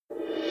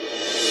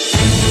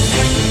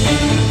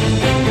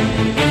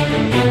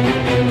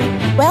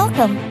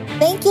Welcome.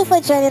 Thank you for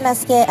joining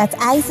us here at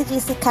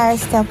ICGC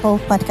Charis Temple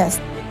Podcast.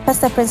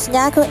 Pastor Prince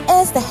Nyako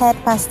is the head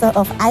pastor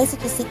of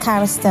ICGC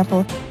Charis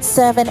Temple,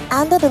 serving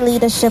under the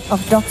leadership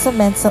of Dr.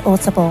 Mensa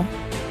Otabil.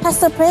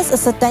 Pastor Prince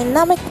is a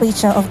dynamic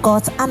preacher of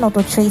God's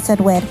unadulterated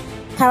word,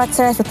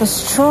 characterized with a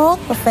strong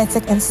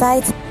prophetic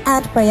insight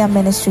and prayer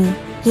ministry.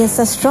 He is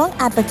a strong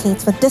advocate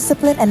for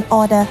discipline and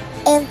order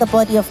in the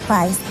body of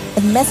Christ,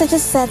 with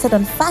messages centered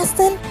on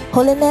fasting,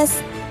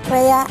 holiness,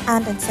 prayer,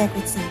 and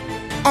integrity.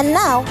 And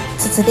now,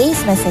 to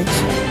today's message.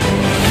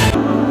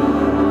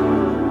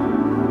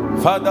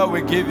 Father,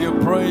 we give you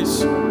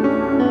praise.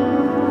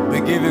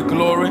 We give you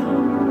glory.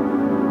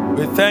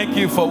 We thank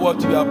you for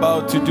what you are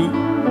about to do.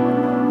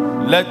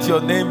 Let your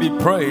name be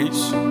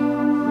praised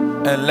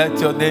and let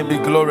your name be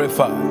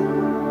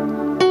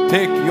glorified.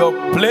 Take your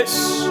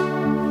place.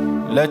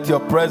 Let your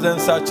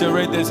presence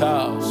saturate this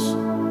house.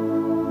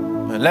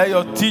 And let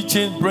your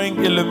teaching bring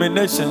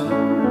illumination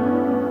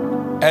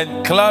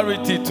and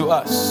clarity to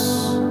us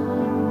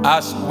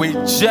as we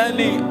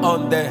journey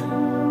on the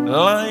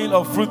line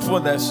of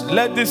fruitfulness.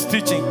 Let this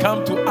teaching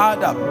come to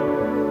add up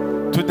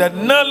to the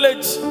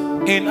knowledge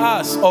in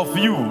us of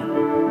you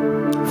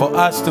for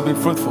us to be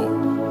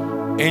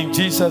fruitful. In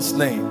Jesus'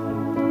 name,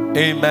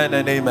 amen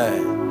and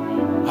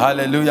amen.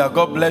 Hallelujah.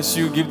 God bless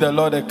you. Give the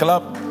Lord a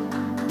clap.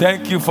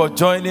 Thank you for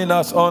joining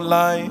us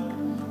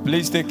online.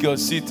 Please take your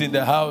seat in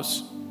the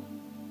house.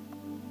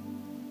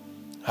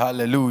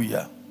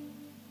 Hallelujah.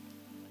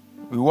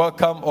 We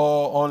welcome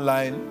all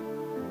online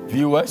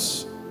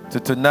viewers to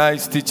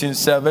tonight's teaching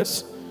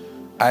service.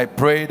 I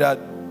pray that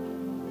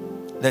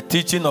the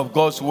teaching of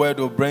God's word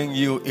will bring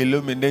you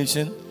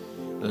illumination,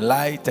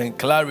 light, and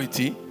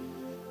clarity,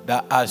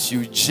 that as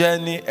you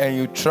journey and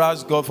you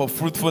trust God for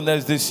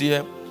fruitfulness this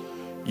year,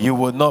 you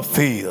will not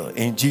fail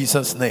in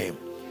Jesus' name.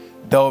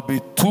 There will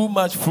be too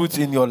much fruit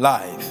in your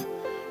life,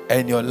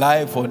 and your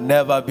life will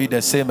never be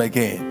the same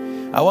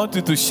again. I want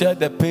you to share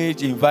the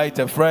page, invite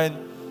a friend,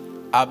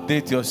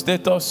 update your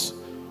status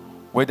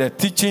with the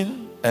teaching,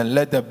 and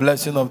let the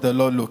blessing of the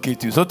Lord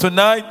locate you. So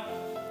tonight,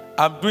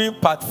 I'm doing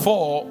part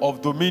 4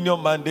 of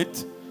Dominion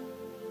Mandate.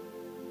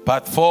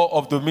 Part 4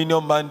 of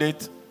Dominion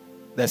Mandate.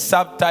 The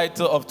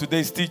subtitle of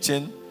today's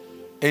teaching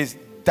is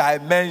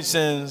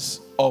Dimensions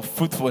of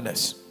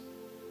Fruitfulness.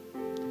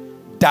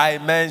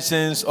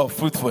 Dimensions of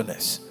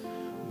Fruitfulness.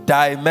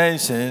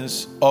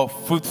 Dimensions of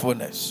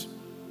Fruitfulness.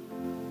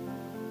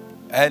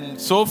 And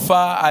so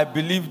far, I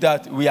believe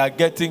that we are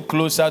getting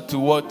closer to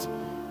what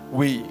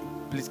we...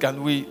 Please,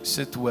 can we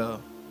sit well?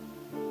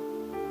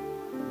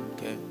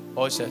 Okay.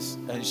 Ushers,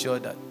 ensure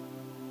that.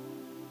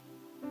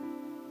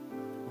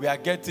 We are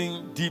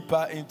getting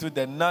deeper into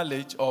the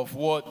knowledge of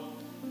what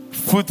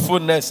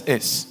fruitfulness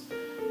is.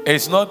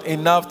 It's not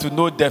enough to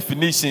know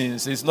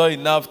definitions. It's not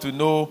enough to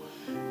know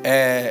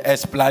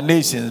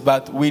explanations.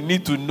 But we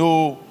need to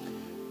know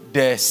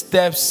the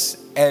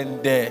steps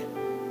and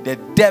the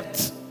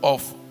depth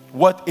of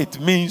what it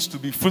means to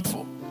be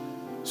fruitful.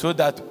 So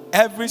that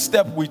every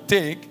step we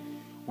take,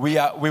 we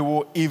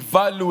will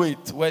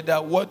evaluate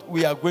whether what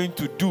we are going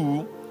to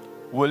do,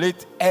 will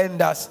it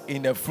end us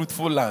in a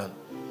fruitful land.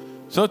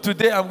 So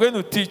today I'm going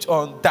to teach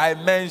on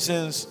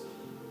dimensions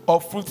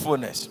of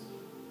fruitfulness.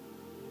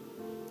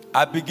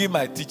 I begin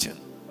my teaching.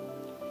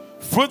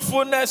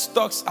 Fruitfulness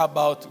talks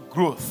about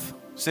growth.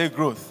 Say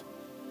growth.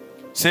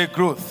 Say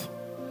growth.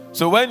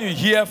 So when you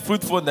hear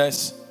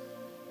fruitfulness,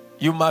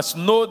 you must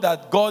know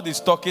that God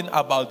is talking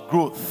about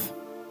growth.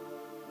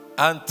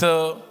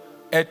 Until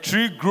a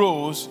tree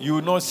grows, you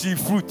will not see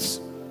fruits.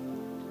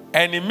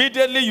 And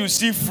immediately you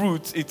see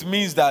fruits, it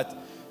means that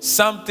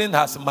something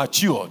has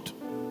matured.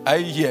 Are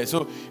you here?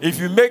 So if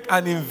you make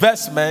an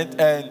investment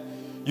and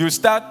you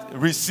start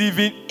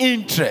receiving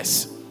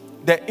interest,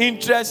 the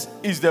interest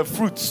is the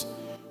fruits.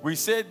 We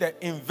say the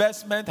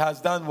investment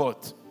has done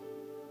what?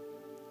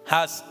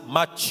 Has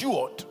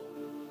matured.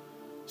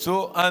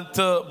 So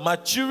until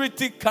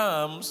maturity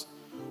comes,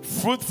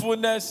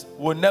 fruitfulness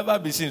will never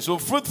be seen. So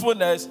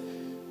fruitfulness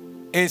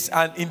is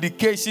an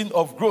indication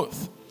of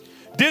growth.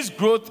 This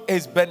growth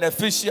is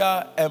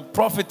beneficial and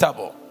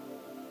profitable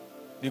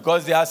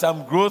because there are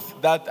some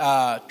growth that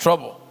are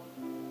trouble.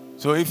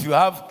 So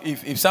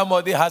if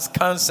somebody has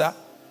cancer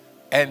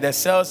and the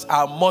cells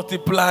are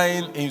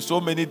multiplying in so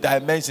many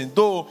dimensions,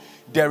 though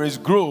there is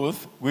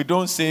growth, we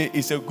don't say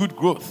it's a good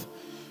growth.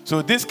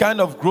 So this kind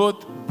of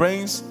growth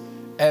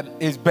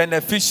is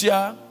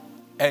beneficial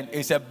and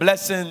is a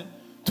blessing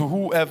to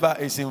whoever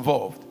is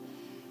involved.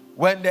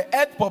 When the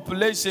earth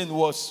population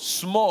was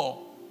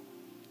small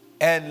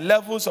and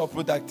levels of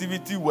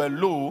productivity were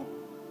low,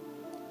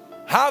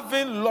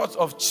 having lots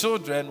of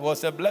children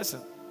was a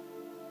blessing.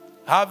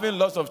 Having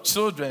lots of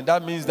children,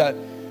 that means that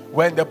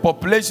when the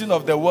population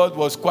of the world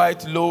was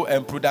quite low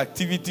and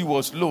productivity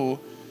was low,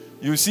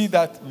 you see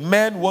that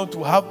men want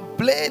to have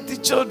plenty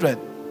children.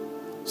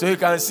 So you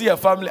can see a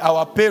family,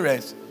 our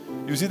parents,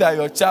 you see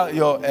that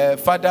your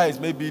father is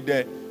maybe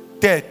the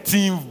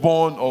 13th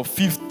born of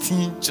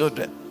 15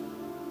 children.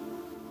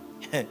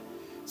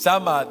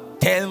 Some are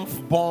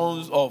 10th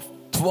borns of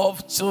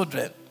 12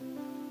 children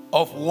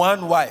of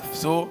one wife.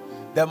 So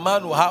the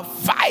man will have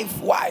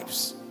 5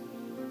 wives.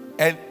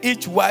 And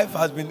each wife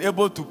has been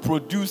able to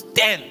produce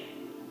 10.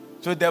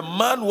 So the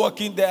man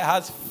working there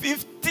has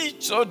 50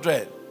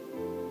 children.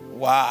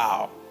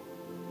 Wow.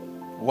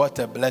 What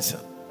a blessing.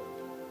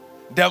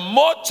 The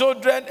more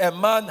children a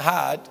man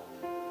had,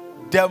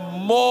 the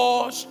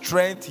more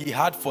strength he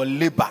had for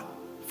labor,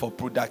 for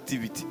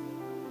productivity.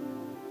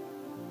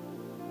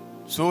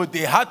 So they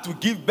had to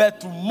give birth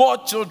to more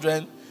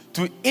children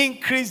to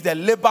increase the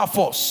labor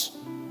force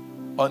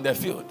on the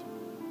field.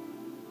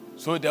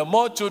 So the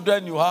more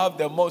children you have,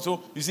 the more.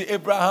 So you see,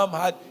 Abraham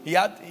had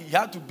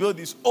to build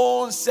his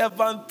own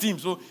servant team.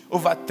 So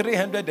over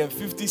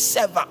 350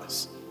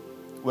 servants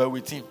were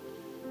with him.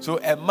 So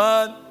a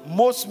man,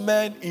 most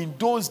men in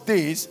those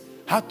days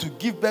had to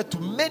give birth to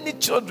many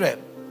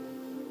children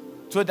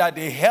so that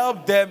they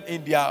help them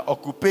in their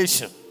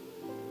occupation,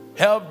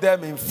 help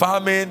them in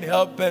farming,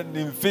 help them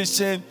in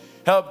fishing,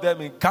 help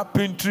them in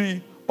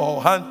carpentry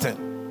or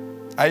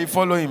hunting. Are you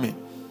following me?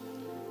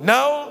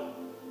 Now,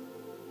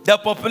 the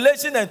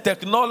population and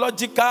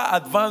technological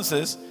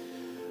advances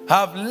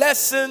have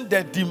lessened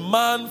the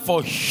demand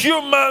for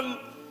human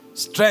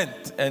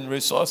strength and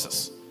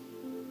resources.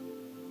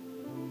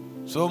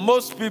 So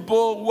most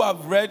people who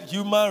have read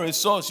human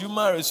resource,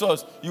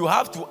 you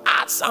have to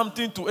add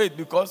something to it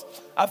because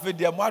after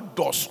they are more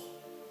docile.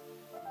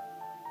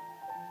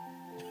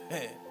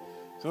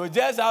 So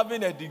just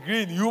having a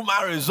degree in human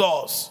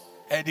resource,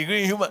 a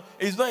degree in human,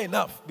 is not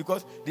enough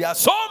because there are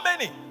so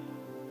many.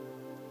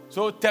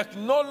 So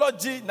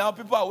technology, now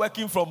people are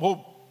working from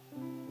home.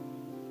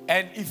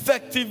 And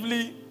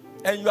effectively,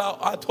 and you are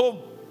at home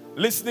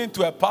listening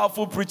to a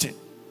powerful preaching.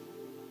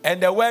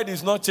 And the word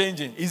is not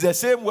changing. It's the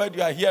same word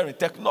you are hearing,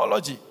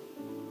 technology.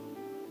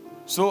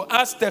 So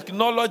as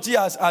technology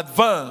has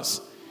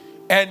advanced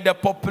and the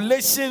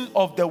population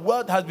of the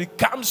world has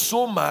become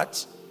so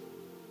much,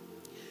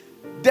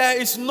 there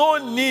is no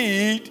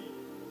need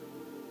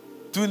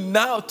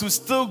to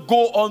still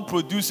go on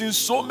producing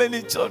so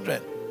many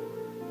children.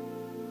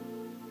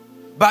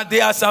 But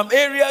there are some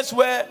areas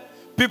where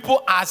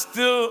people are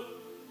still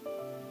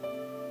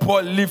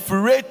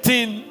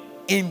proliferating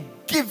in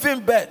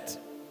giving birth.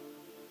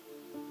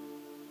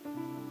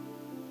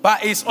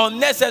 But it's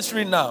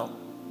unnecessary now.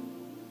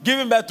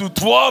 Giving birth to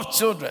 12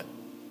 children,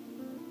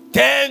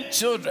 10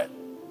 children.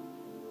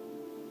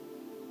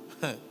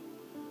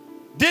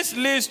 This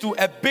leads to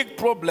a big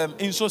problem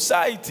in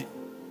society.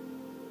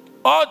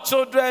 All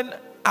children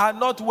are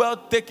not well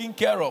taken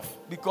care of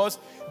because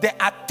the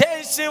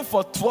attention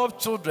for 12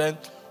 children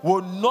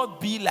will not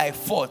be like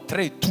 4,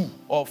 3, 2,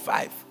 or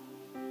 5.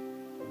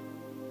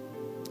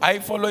 Are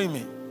you following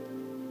me?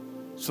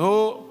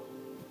 So,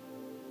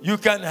 you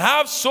can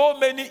have so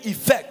many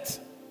effects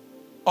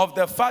of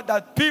the fact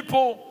that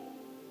people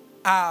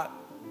are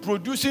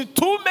producing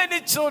too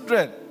many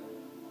children.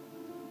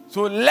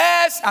 So,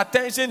 less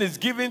attention is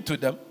given to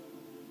them,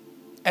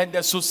 and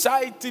the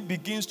society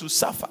begins to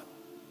suffer.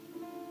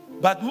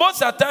 But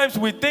most of the times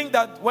we think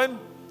that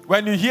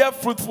when you hear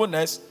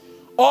fruitfulness,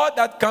 all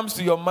that comes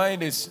to your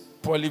mind is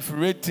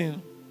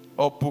proliferating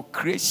or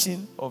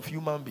procreation of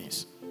human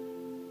beings.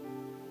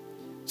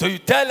 So you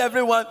tell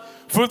everyone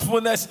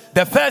fruitfulness,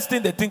 the first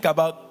thing they think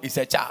about is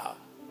a child.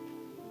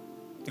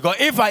 Because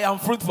if I am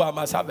fruitful, I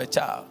must have a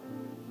child.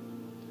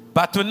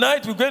 But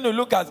tonight we're going to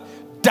look at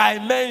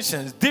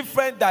dimensions,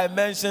 different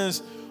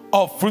dimensions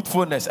of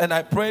fruitfulness. And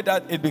I pray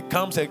that it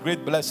becomes a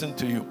great blessing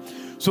to you.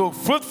 So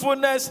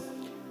fruitfulness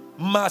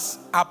must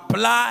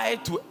apply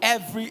to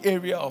every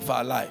area of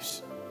our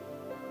lives.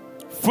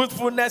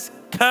 Fruitfulness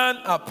can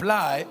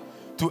apply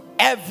to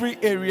every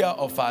area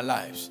of our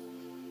lives.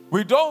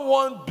 We don't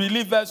want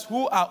believers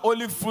who are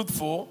only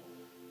fruitful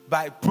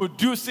by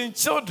producing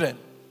children.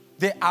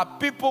 There are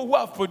people who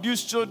have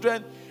produced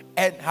children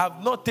and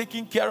have not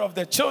taken care of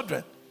their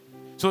children.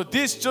 So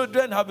these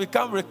children have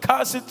become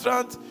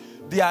recalcitrant.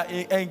 They are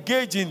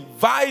engaged in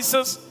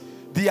vices.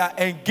 They are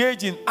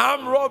engaged in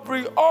armed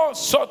robbery, all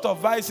sorts of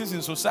vices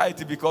in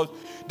society because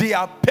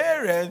their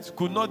parents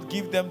could not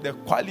give them the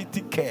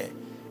quality care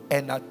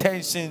and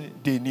attention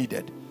they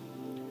needed.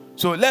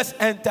 So let's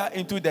enter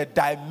into the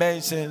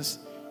dimensions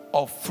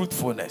of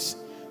fruitfulness.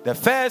 The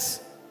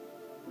first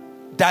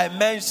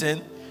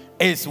dimension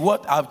is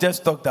what I've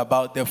just talked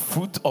about, the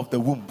fruit of the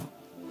womb.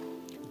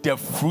 The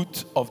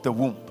fruit of the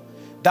womb.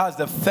 That's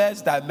the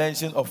first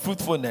dimension of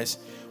fruitfulness,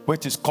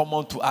 which is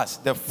common to us,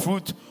 the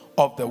fruit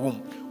of the womb.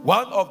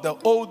 One of the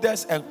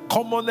oldest and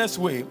commonest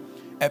way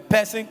a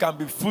person can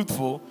be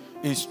fruitful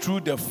is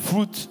through the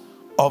fruit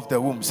of the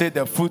womb. Say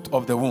the fruit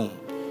of the womb.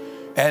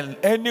 And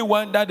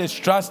anyone that is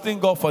trusting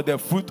God for the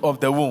fruit of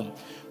the womb,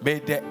 may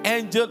the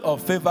angel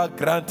of favor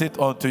grant it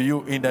unto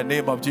you in the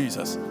name of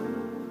Jesus.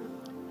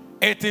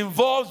 It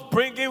involves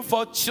bringing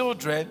forth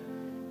children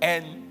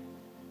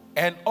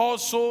and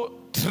also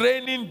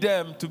training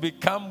them to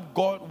become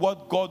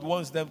what God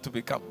wants them to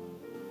become.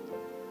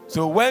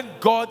 So when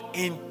God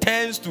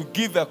intends to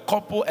give a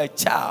couple a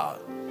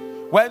child,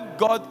 when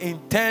God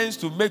intends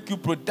to make you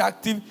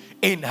productive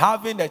in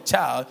having a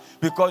child,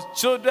 because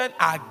children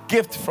are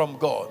gifts from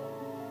God.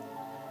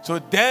 So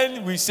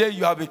then we say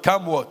you have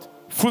become what?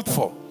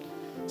 Fruitful.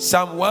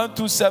 Psalm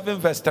 127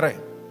 verse 3.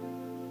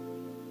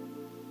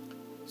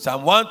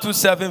 Psalm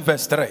 127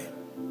 verse 3.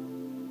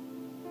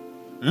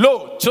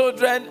 Lo,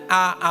 children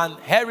are an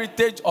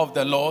heritage of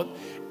the Lord,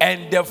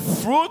 and the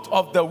fruit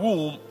of the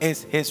womb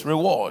is his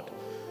reward.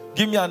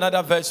 Give me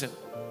another version.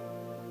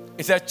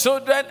 It says,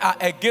 children are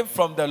a gift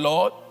from the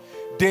Lord.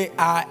 They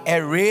are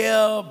a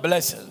real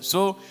blessing.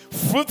 So,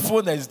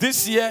 fruitfulness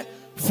this year,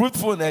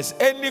 fruitfulness,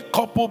 any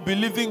couple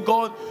believing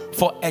God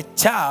for a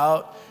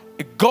child,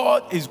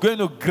 God is going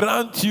to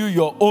grant you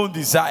your own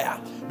desire,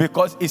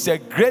 because it's a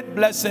great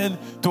blessing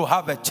to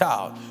have a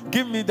child.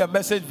 Give me the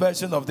Message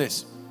version of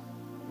this.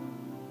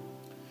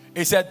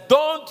 It said,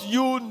 don't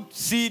you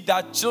see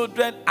that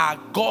children are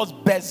God's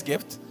best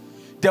gift?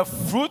 The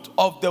fruit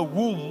of the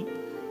womb,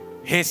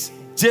 his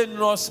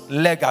generous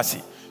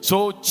legacy.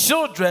 So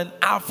children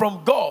are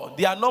from God.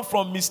 They are not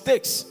from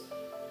mistakes.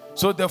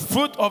 So the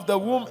fruit of the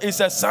womb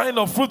is a sign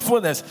of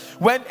fruitfulness.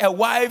 When a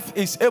wife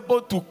is able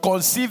to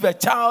conceive a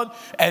child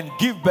and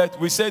give birth,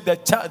 we say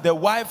the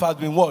wife has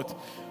been what?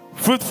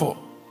 Fruitful.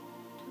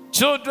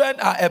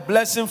 Children are a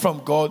blessing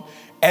from God,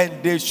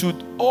 and they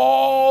should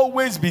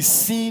always be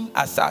seen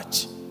as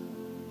such.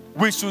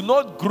 We should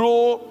not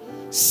grow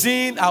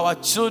seeing our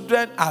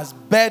children as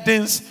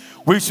burdens.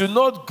 We should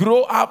not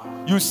grow up,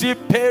 you see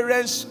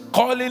parents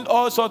calling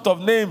all sorts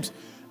of names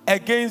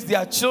against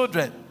their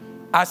children,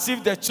 as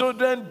if the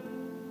children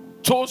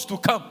chose to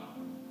come.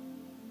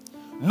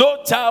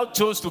 No child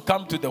chose to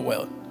come to the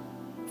world.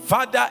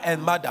 Father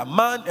and mother,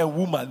 man and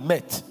woman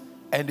met,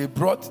 and they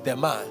brought the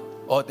man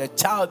or the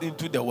child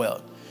into the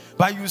world.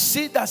 But you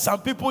see that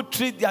some people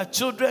treat their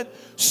children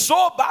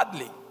so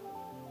badly,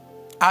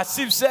 as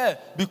if, say,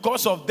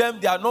 because of them,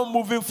 they are not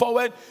moving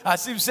forward.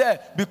 As if, say,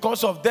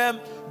 because of them,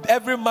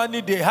 every money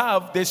they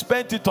have, they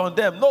spent it on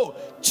them. No,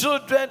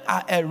 children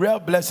are a real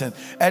blessing.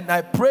 And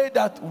I pray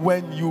that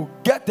when you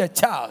get a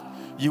child,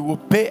 you will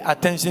pay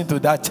attention to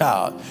that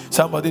child.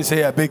 Somebody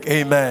say a big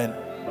amen.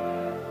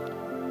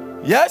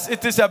 Yes,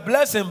 it is a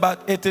blessing,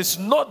 but it is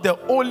not the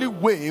only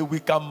way we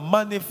can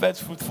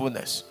manifest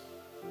fruitfulness.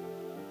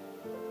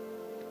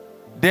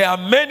 There are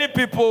many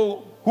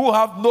people who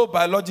have no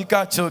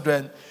biological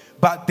children,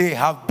 but they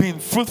have been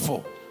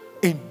fruitful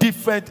in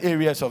different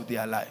areas of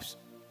their lives.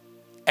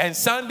 And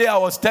Sunday I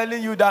was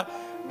telling you that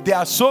there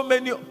are so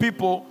many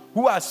people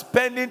who are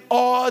spending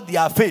all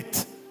their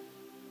faith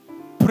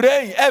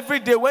praying every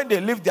day. When they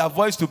lift their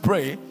voice to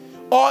pray,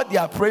 all they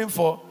are praying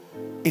for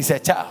is a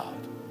child.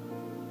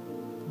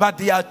 But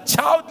there are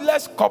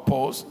childless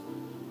couples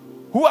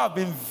who have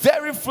been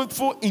very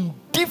fruitful in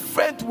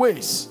different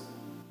ways.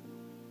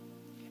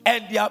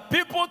 And there are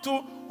people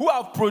too who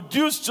have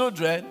produced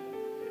children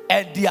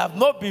and they have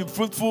not been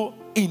fruitful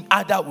in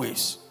other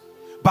ways.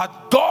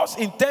 But God's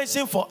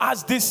intention for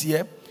us this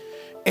year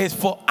is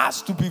for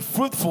us to be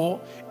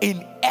fruitful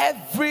in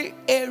every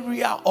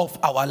area of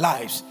our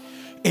lives.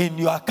 In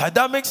your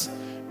academics,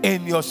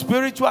 in your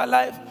spiritual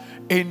life,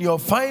 in your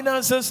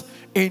finances,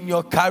 in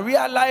your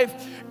career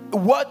life,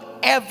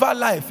 whatever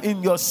life,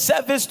 in your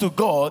service to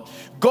God,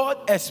 God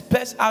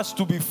expects us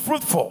to be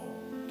fruitful.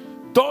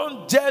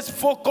 Don't just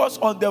focus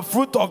on the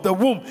fruit of the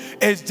womb.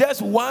 It's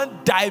just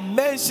one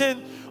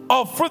dimension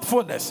of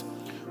fruitfulness.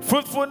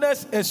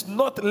 Fruitfulness is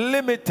not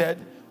limited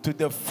to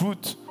the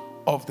fruit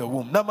of the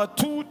womb. Number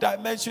 2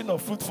 dimension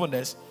of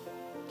fruitfulness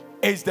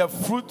is the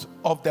fruit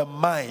of the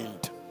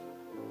mind.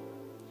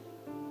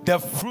 The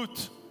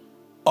fruit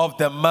of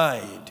the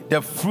mind.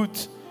 The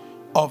fruit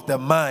of the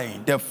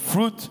mind. The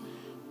fruit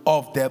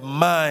of the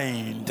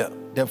mind.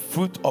 The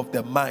fruit of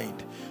the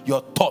mind.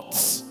 Your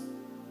thoughts.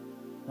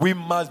 We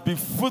must be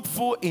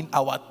fruitful in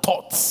our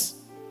thoughts.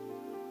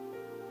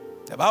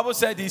 The Bible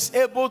said he's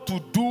able to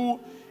do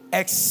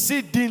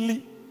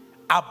exceedingly,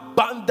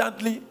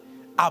 abundantly,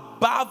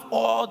 above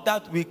all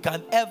that we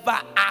can ever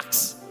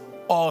ask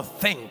or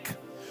think.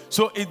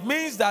 So it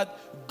means that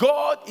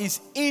God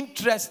is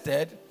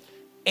interested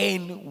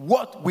in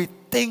what we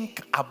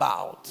think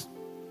about.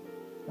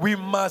 We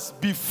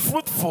must be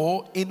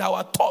fruitful in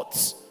our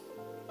thoughts.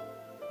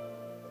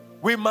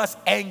 We must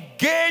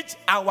engage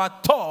our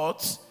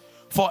thoughts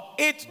for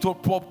it to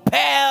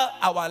propel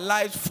our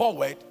lives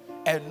forward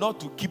and not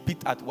to keep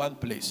it at one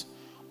place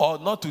or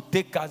not to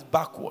take us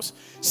backwards.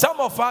 Some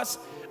of us,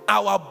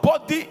 our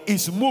body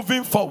is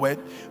moving forward,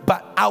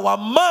 but our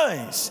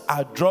minds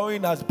are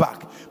drawing us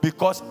back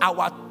because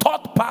our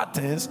thought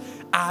patterns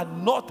are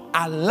not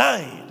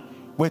aligned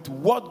with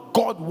what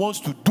God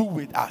wants to do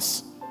with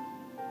us.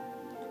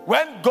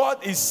 When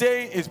God is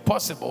saying it's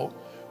possible,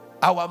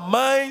 our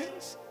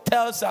minds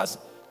tells us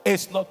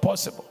it's not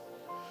possible.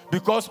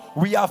 Because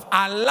we have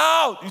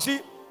allowed, you see,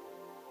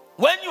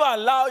 when you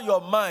allow your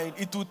mind,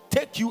 it will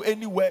take you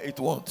anywhere it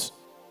wants.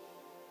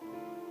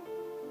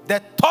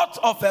 The thoughts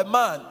of a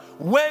man,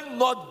 when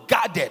not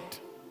guarded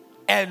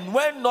and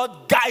when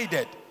not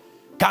guided,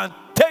 can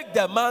take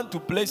the man to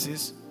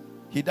places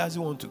he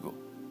doesn't want to go.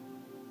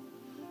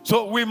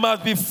 So we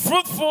must be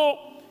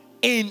fruitful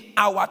in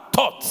our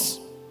thoughts.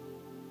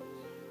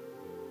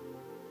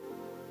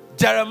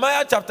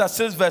 Jeremiah chapter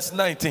 6 verse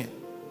 19.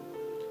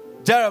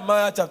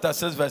 Jeremiah chapter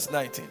 6 verse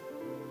 19.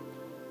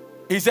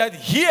 He said,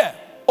 "Hear,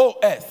 O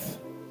earth,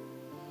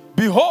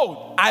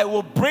 behold, I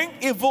will bring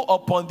evil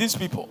upon these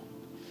people,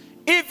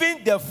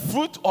 even the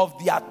fruit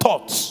of their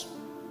thoughts,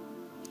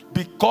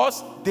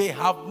 because they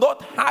have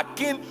not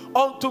hearkened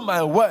unto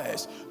my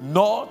words,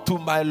 nor to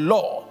my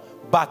law,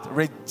 but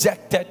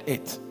rejected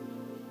it."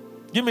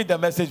 Give me the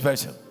Message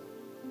version.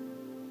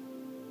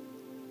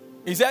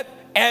 He said,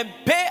 "And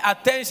pay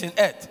attention,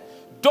 earth.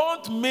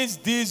 Don't miss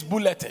these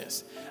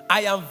bulletins.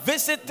 I am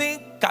visiting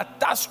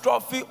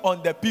catastrophe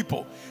on the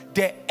people.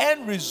 The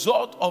end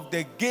result of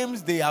the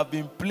games they have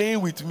been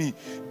playing with me.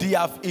 They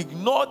have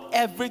ignored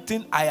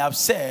everything I have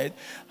said,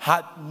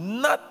 had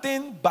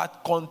nothing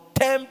but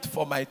contempt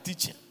for my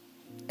teaching."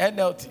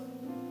 NLT.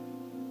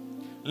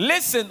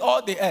 "Listen,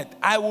 all the earth,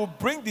 I will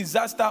bring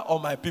disaster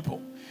on my people.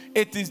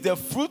 It is the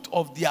fruit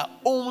of their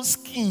own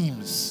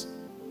schemes."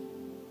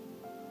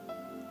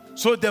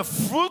 So the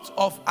fruit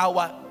of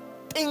our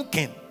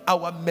thinking,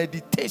 our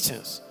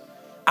meditations,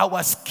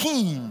 our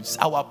schemes,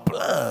 our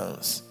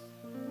plans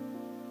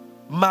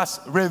must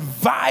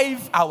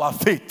revive our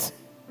faith.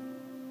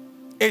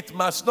 It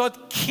must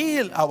not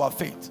kill our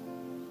faith.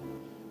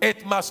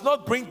 It must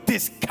not bring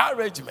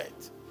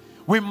discouragement.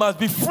 We must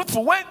be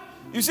fruitful. When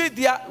you see,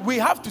 we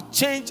have to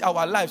change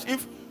our lives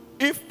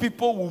if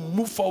people will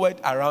move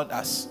forward around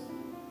us.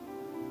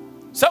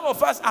 Some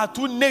of us are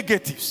too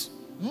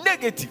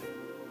negative.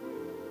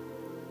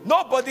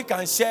 Nobody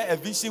can share a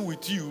vision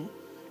with you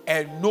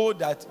and know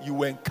that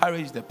you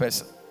encourage the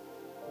person.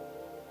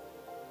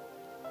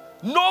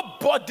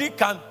 Nobody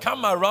can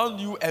come around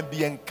you and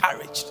be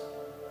encouraged.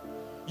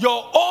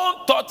 Your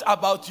own thought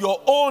about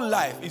your own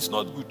life is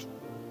not good.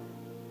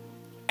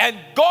 And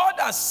God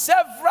has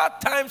several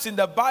times in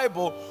the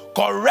Bible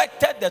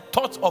corrected the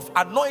thoughts of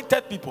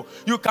anointed people.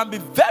 You can be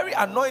very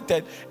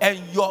anointed and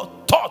your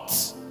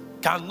thoughts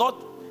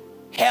cannot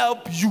help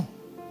you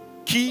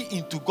key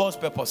into God's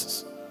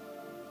purposes.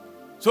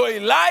 So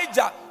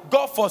Elijah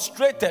got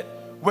frustrated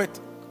with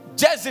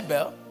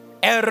Jezebel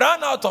and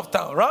runs out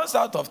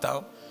of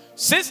town,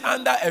 sits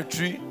under a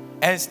tree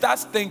and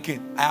starts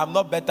thinking, "I am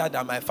not better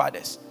than my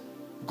fathers.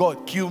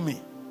 God, kill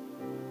me."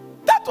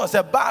 That was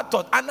a bad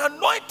thought. An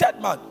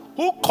anointed man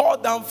who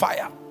called down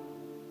fire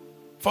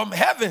from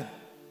heaven.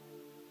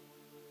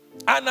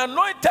 An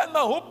anointed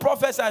man who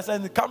prophesies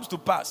and it comes to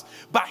pass.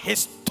 But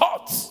his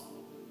thoughts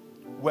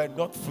were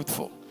not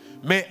fruitful.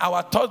 May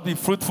our thoughts be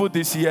fruitful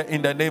this year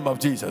in the name of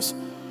Jesus.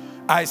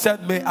 I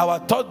said, may our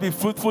thoughts be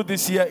fruitful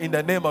this year in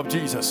the name of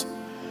Jesus.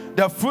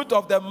 The fruit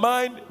of the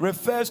mind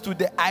refers to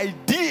the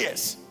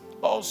ideas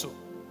also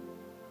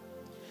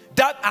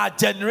that are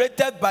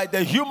generated by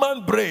the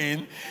human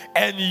brain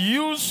and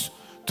used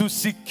to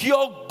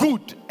secure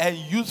good and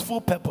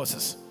useful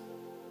purposes.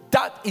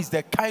 That is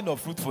the kind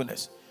of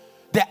fruitfulness.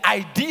 The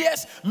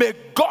ideas, may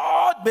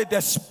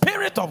the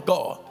Spirit of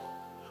God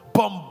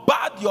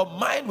bombard your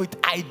mind with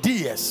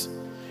ideas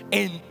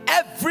in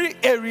every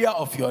area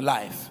of your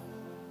life.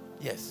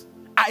 Yes.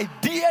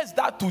 Ideas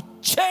that will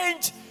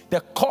change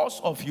the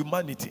course of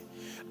humanity.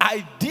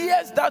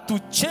 Ideas that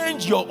will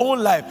change your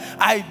own life.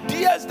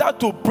 Ideas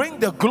that will bring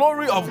the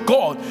glory of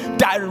God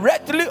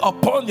directly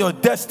upon your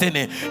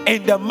destiny.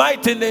 In the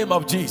mighty name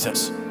of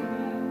Jesus.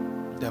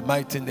 The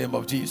mighty name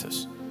of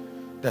Jesus.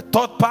 The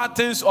thought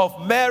patterns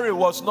of Mary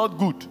was not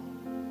good.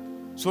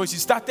 So she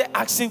started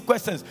asking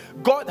questions.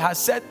 God has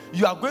said,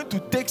 you are going to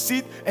take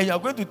seed, and you are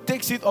going to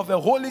take seed of a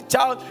holy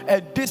child,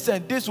 and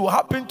this will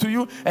happen to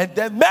you. And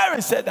then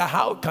Mary said,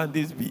 how can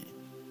this be?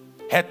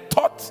 Her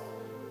thought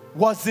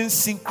wasn't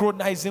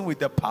synchronizing with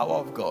the power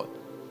of God.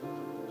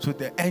 So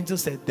the angel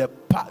said,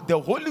 the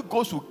Holy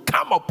Ghost will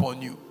come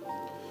upon you.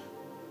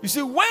 You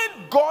see, when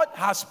God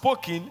has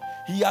spoken,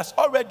 He has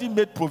already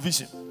made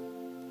provision.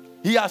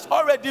 He has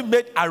already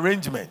made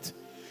arrangement.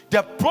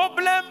 The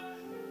problem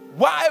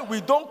why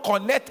we don't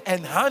connect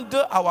and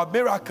handle our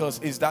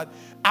miracles is that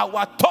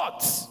our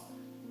thoughts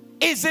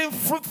isn't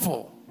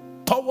fruitful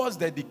towards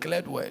the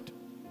declared word.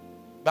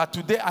 But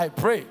today I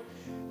pray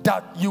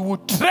that you will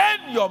train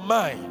your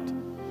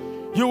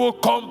mind. You will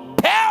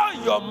compel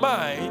your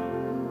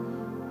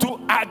mind to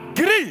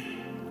agree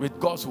with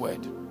God's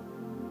word.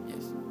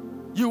 Yes.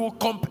 You will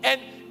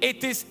and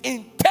it is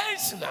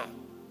intentional.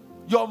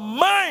 Your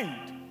mind.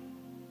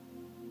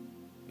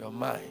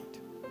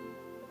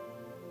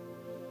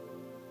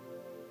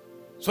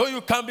 So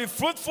you can be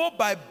fruitful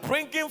by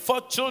bringing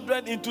forth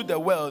children into the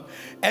world.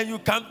 And you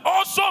can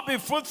also be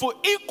fruitful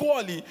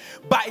equally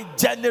by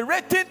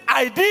generating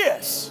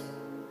ideas.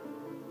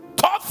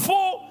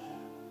 Thoughtful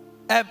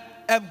and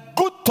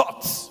good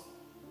thoughts.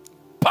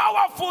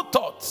 Powerful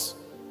thoughts.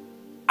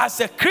 As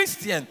a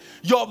Christian,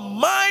 your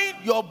mind,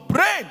 your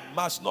brain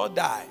must not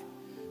die.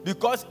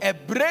 Because a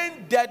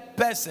brain dead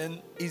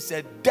person is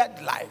a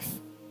dead life.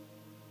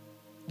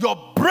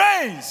 Your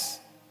brains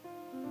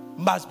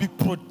must be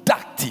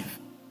productive.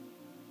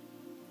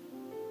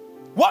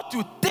 What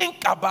you think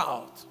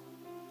about,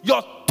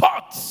 your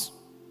thoughts.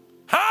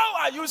 How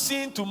are you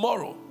seeing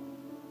tomorrow?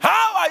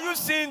 How are you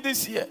seeing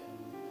this year?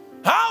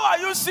 How are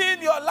you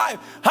seeing your life?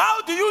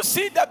 How do you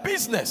see the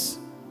business?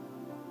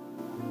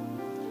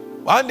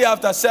 One day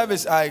after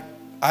service, I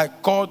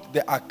called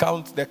the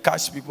account, the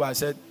cash people. I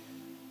said,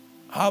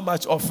 how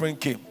much offering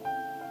came?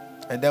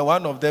 And then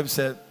one of them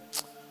said,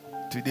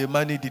 today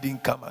money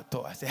didn't come at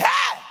all. I said,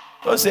 hey,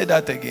 don't say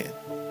that again.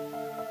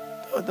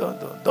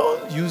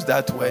 Don't use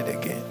that word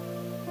again.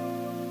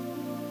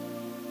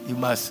 You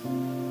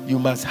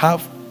must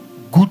have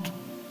good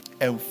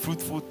and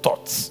fruitful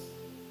thoughts.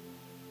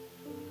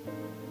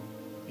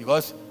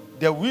 Because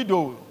the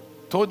widow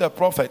told the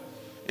prophet,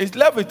 it's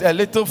left with a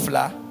little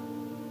flour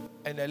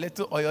and a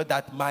little oil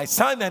that my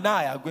son and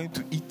I are going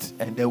to eat,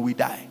 and then we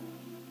die.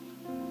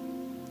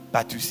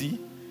 But you see,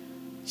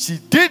 she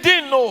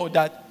didn't know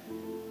that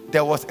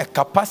there was a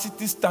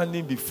capacity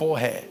standing before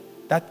her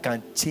that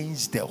can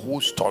change the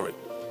whole story.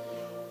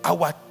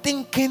 Our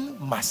thinking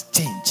must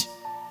change.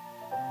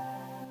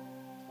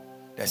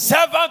 The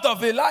servant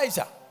of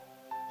Elijah,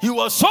 he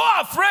was so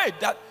afraid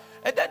that,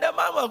 and then the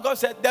man of God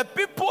said, the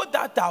people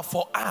that are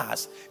for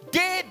us,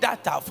 they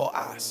that are for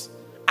us,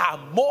 are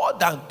more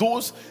than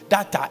those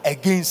that are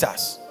against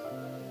us.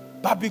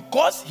 But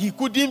because he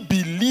couldn't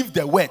believe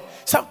the word,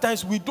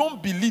 sometimes we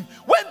don't believe.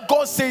 When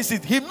God says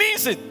it, he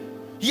means it.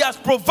 He has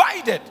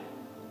provided.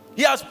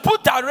 He has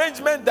put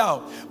arrangement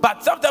down.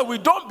 But sometimes we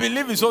don't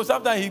believe it. So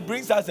sometimes he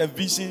brings us a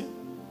vision.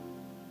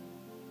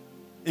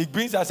 He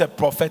brings us a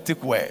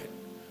prophetic word.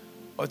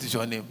 What is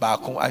your name? Back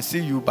home. I see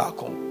you back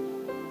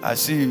home. I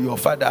see your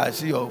father. I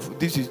see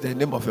this is the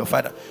name of your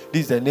father.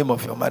 This is the name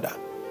of your mother.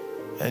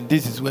 And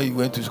this is where you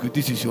went to school.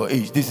 This is your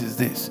age. This is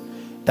this.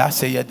 That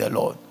saith the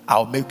Lord,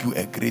 I'll make you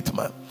a great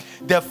man.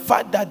 The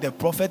fact that the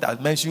prophet has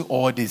mentioned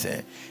all this,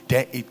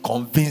 then it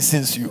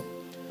convinces you.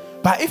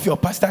 But if your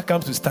pastor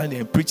comes to stand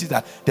and preaches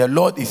that the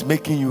Lord is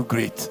making you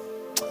great,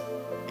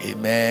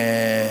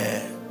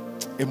 amen.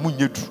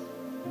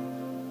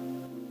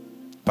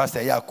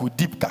 Pastor, ya could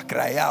deep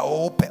kakraya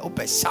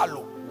open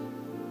shallow.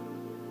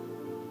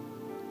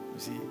 You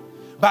see,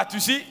 but you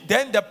see,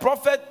 then the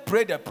prophet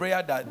prayed a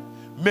prayer that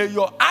may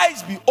your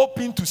eyes be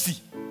open to see.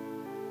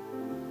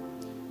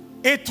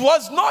 It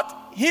was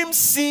not him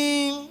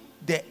seeing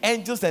the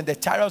angels and the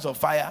chariots of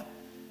fire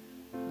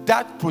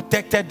that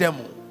protected them.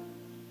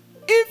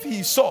 If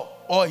he saw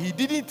or he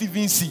didn't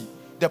even see,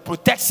 the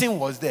protection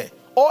was there.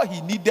 All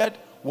he needed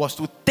was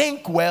to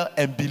think well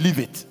and believe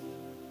it.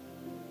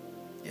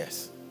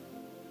 Yes.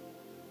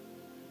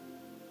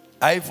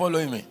 Are you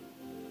following me?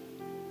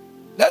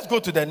 Let's go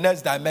to the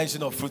next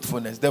dimension of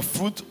fruitfulness. The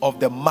fruit of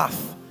the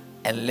mouth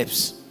and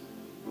lips.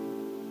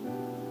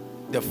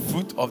 The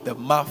fruit of the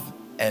mouth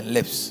and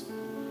lips.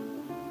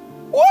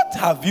 What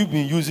have you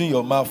been using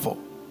your mouth for?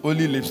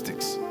 Only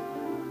lipsticks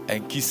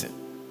and kissing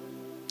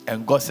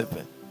and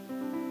gossiping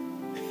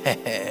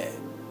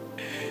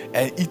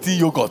and eating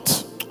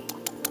yogurt.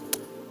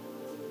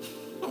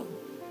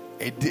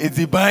 It's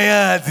a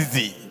buyer,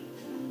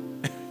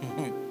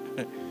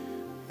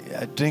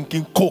 yeah,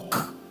 drinking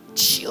Coke,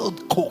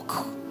 chilled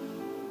Coke,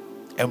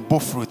 and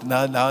bullfruit.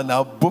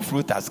 Now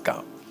bullfruit has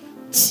come.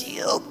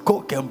 Chilled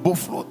Coke and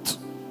bullfruit.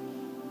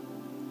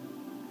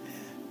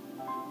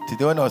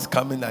 Today when I was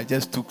coming, I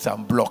just took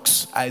some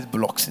blocks, ice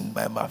blocks in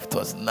my mouth. It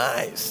was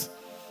nice.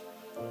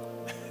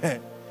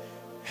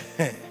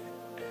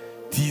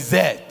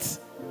 Dessert.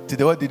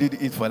 Today, what did you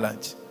eat for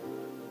lunch?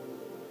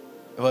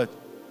 What?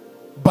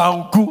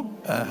 Banku.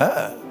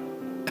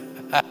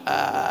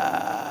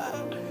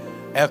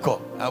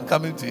 Echo, I'm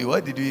coming to you.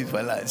 What did you eat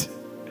for lunch?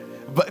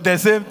 But the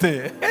same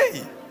thing.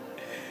 Hey,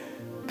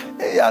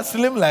 you are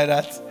slim like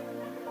that.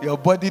 Your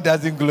body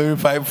doesn't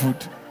glorify food.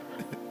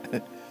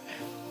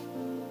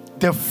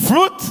 The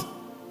fruit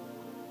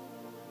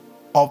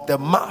of the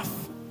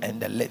mouth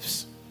and the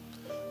lips.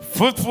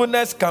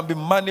 Fruitfulness can be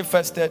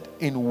manifested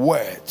in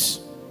words.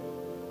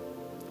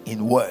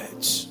 In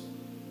words.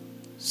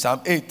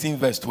 Psalm 18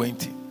 verse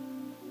 20.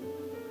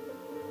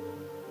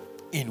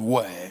 In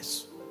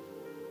words.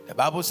 The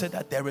Bible said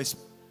that there is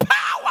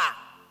power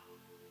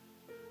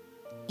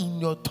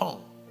in your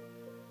tongue.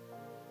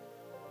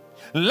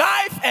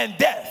 Life and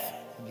death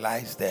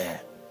lies there.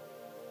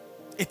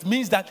 It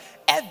means that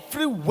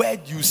every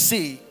word you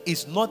say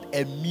is not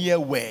a mere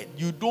word.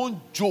 You don't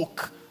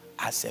joke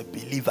as a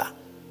believer.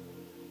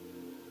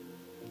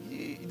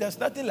 There's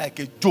nothing like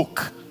a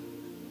joke.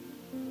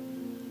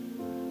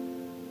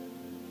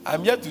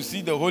 I'm yet to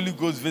see the Holy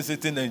Ghost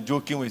visiting and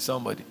joking with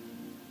somebody.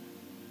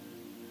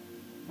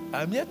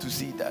 I'm yet to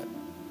see that.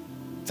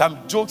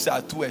 Some jokes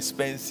are too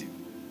expensive.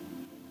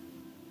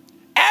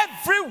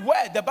 Every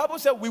word, the Bible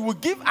said we will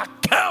give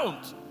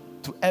account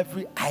to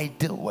every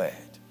idle word.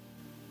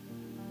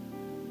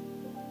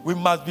 We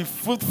must be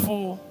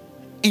fruitful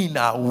in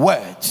our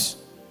words.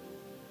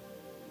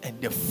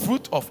 And the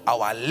fruit of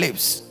our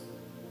lips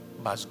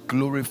must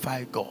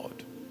glorify God.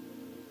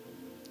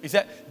 He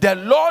said, the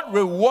Lord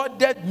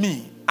rewarded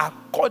me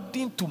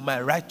according to my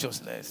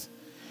righteousness,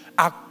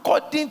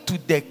 according to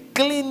the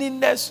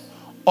cleanliness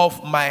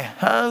of my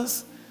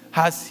hands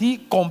has he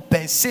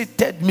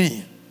compensated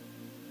me.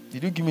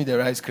 Did you give me the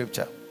right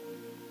scripture?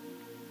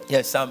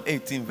 Yes, Psalm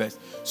 18 verse.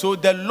 So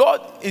the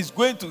Lord is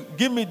going to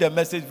give me the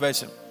Message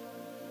version.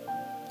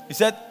 He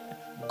said,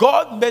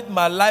 God made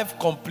my life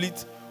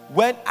complete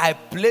when I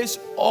placed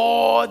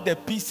all the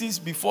pieces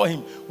before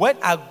him. When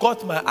I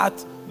got my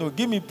heart. No,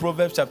 give me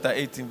Proverbs chapter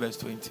 18 verse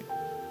 20.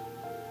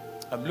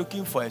 I'm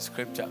looking for a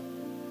scripture.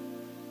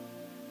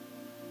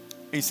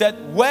 He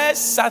said, where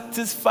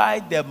satisfy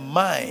the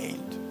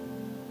mind.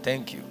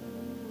 Thank you.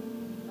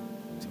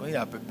 So when you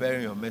are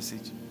preparing your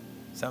message,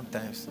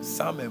 sometimes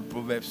Psalm and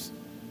Proverbs,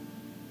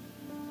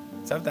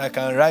 sometimes I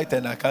can write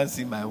and I can't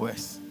see my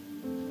words.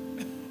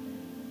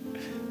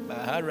 My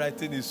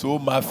handwriting is so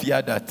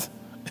mafia that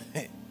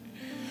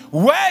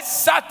where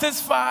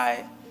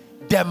satisfy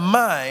the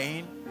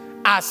mind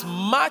as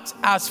much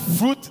as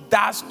fruit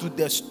does to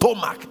the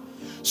stomach.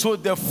 So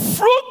the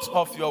fruit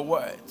of your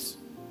words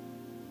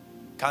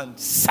can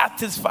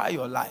satisfy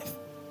your life.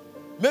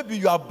 Maybe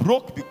you are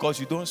broke because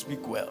you don't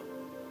speak well.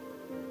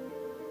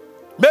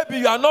 Maybe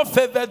you are not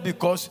favored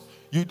because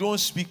you don't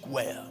speak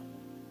well.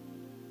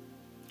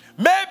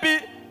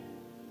 Maybe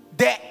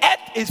the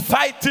earth is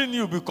fighting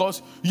you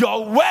because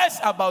your words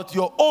about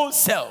your own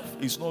self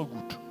is not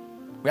good.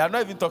 We are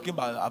not even talking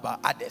about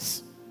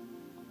others.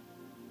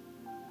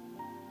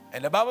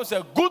 And the Bible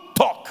says good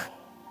talk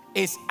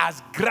is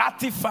as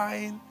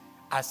gratifying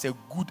as a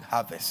good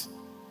harvest.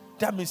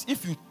 That means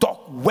if you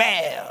talk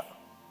well,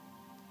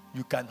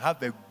 you can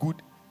have a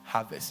good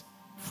harvest,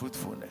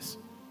 fruitfulness.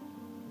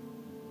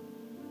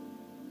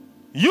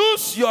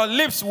 Use your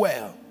lips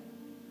well.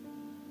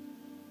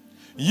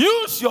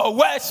 Use your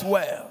words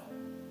well.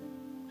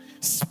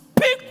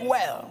 Speak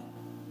well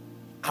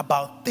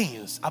about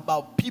things,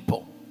 about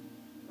people,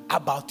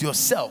 about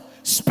yourself.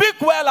 Speak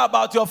well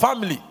about your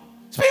family.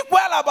 Speak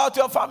well about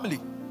your family.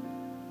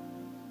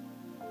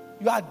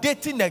 You are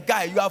dating a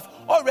guy, you have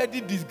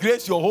already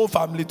disgraced your whole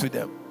family to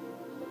them.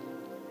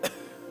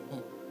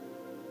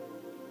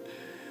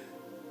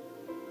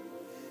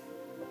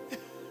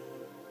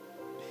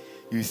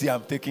 You see,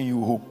 I'm taking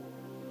you home.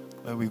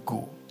 When we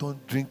go,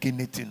 don't drink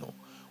anything. No.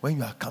 When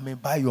you are coming,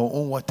 buy your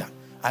own water.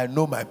 I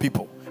know my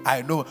people.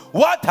 I know.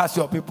 What has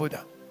your people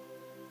done?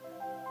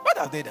 What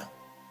have they done?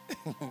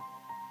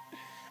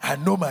 I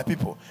know my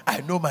people.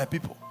 I know my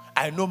people.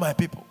 I know my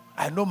people.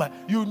 I know my.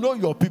 You know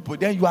your people.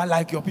 Then you are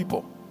like your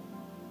people.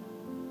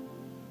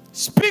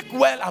 Speak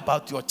well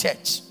about your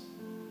church.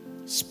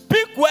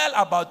 Speak well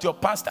about your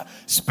pastor.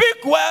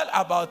 Speak well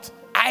about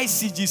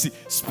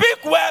ICGC. Speak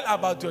well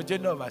about your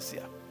general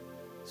overseer.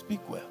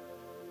 Speak well.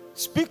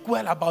 Speak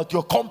well about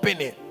your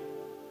company.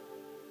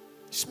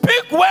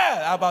 Speak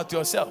well about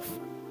yourself.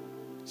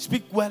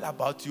 Speak well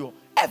about your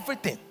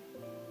everything.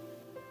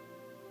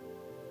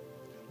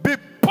 Be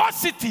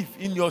positive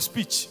in your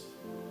speech.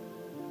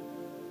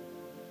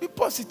 Be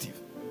positive.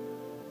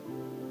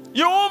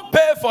 You won't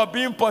pay for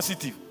being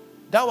positive.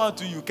 That one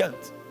too you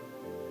can't.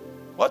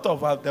 What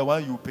about the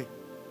one you pay?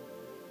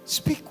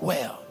 Speak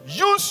well.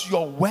 Use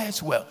your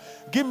words well.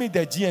 Give me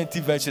the GNT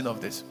version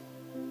of this.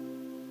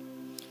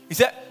 He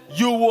said,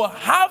 you will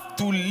have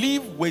to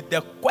live with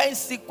the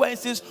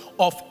consequences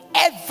of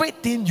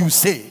everything you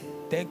say.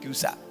 Thank you,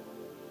 sir.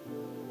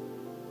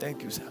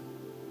 Thank you, sir.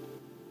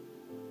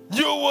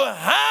 You will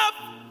have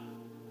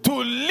to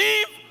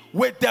live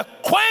with the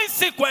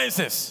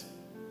consequences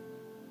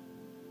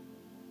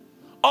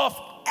of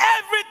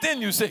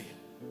everything you say.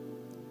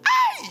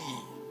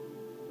 Aye.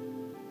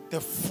 The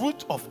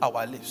fruit of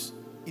our lips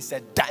is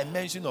a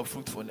dimension of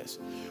fruitfulness.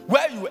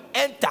 Where you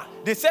enter,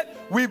 they said,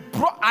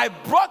 I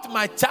brought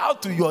my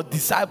child to your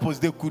disciples.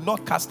 They could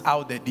not cast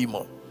out the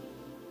demon.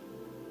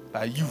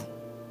 But you.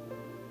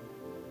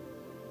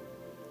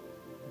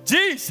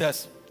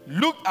 Jesus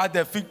looked at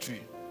the fig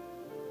tree.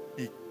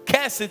 He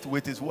cursed it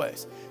with his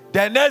words.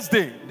 The next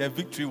day, the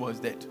victory was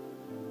dead.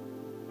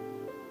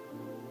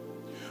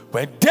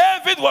 When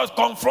David was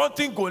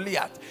confronting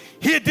Goliath,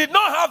 he did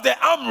not have the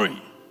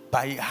armory,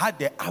 but he had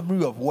the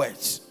armory of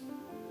words.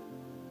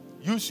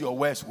 Use your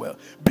words well.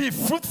 Be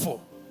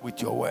fruitful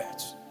with your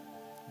words.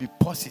 Be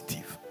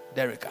positive.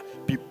 Dereka,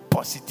 be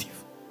positive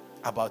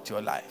about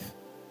your life.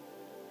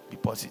 Be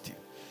positive.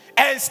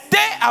 And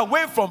stay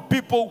away from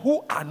people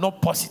who are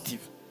not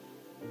positive.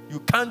 You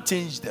can't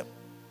change them.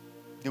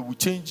 They will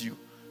change you.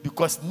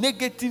 Because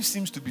negative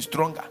seems to be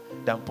stronger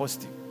than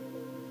positive.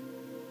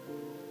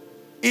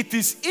 It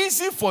is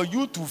easy for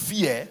you to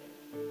fear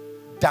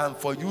than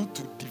for you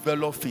to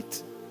develop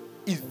faith.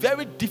 It's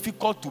very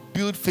difficult to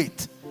build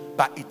faith,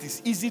 but it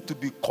is easy to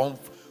be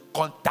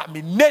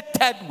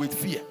contaminated with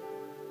fear.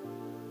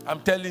 I'm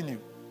telling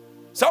you.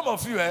 Some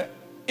of you,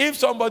 if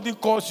somebody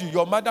calls you,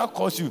 your mother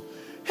calls you,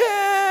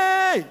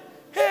 hey,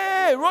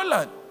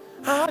 Roland,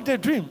 I had a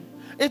dream.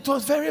 It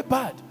was very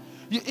bad.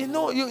 You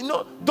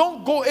know,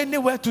 don't go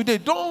anywhere today.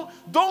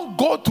 Don't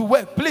go to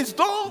work. Please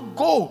don't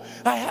go.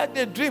 I had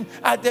a dream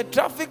at the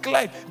traffic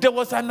light. There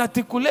was an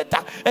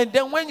articulator. And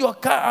then when your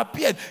car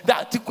appeared, the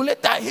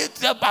articulator hit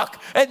the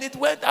back. And it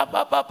went up.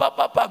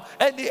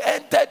 And he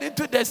entered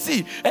into the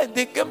sea. And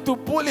they came to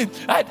pull him.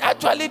 I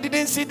actually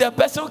didn't see the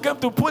person who came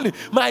to pull him.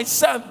 My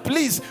son,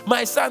 please.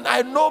 My son,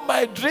 I know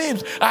my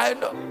dreams. I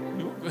know.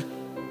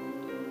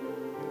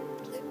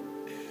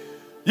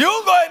 You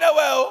won't go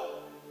anywhere. Oh.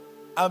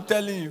 I'm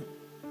telling you.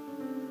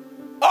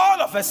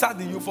 All of a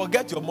sudden, you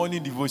forget your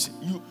morning devotion.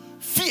 You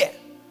fear.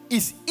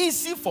 It's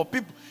easy for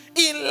people.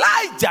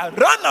 Elijah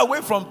ran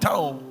away from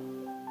town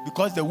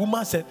because the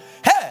woman said,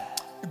 hey,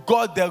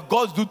 God, the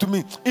gods do to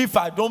me. If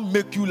I don't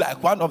make you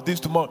like one of these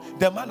tomorrow,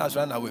 the man has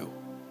run away.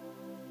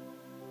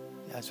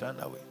 He has run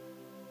away.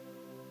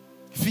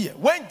 Fear.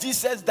 When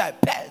Jesus died,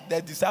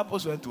 the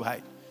disciples went to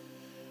hide.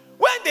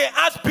 When they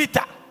asked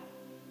Peter,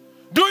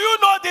 do you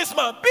know this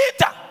man?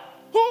 Peter,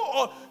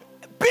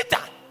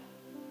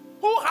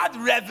 who had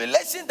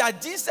revelation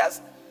that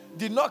Jesus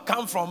did not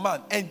come from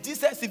man. And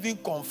Jesus even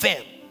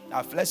confirmed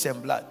that flesh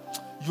and blood.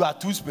 You are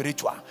too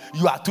spiritual.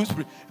 You are too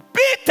spiritual.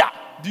 Peter,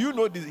 do you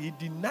know this? He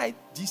denied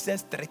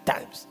Jesus 3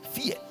 times.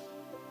 Fear.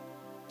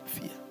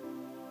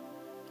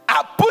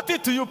 I put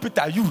it to you,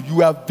 Peter.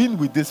 You have been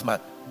with this man.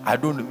 I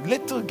don't know.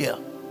 Little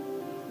girl.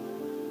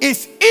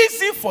 It's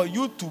easy for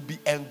you to be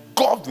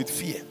engulfed with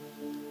fear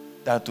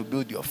than to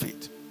build your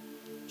faith.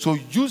 So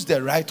use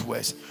the right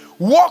words.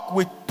 Walk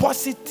with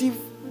positive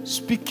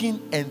speaking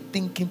and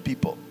thinking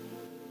people.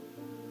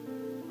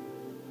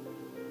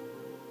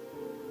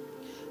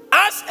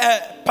 As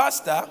a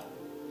pastor,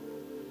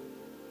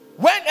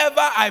 whenever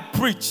I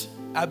preach,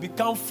 I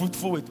become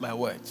fruitful with my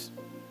words.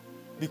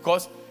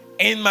 Because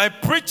in my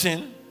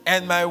preaching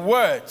and my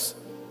words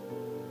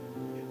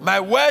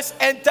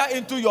enter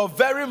into your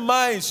very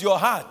minds, your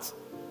heart.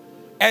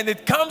 And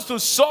it comes to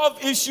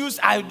solve issues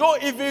I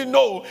don't even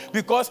know,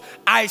 because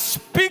I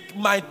speak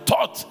my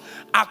thoughts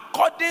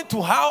according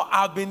to how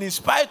I've been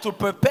inspired to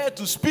prepare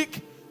to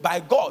speak by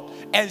God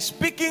and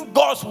speaking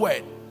God's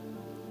word.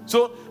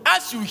 So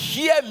as you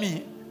hear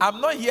me,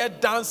 I'm not here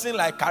dancing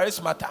like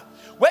Charismata.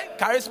 When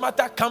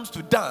Charismata comes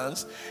to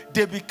dance,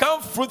 they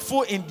become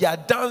fruitful in their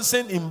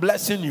dancing, in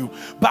blessing you.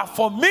 But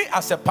for me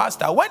as a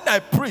pastor, when I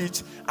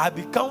preach, I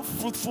become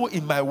fruitful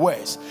in my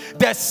words.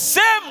 The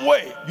same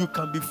way you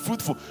can be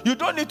fruitful. You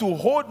don't need to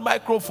hold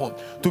microphone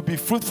to be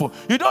fruitful.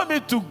 You don't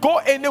need to go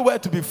anywhere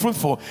to be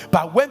fruitful.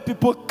 But when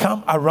people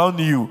come around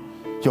you,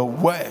 your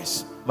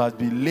words must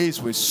be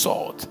laced with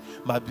salt,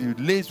 must be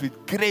laced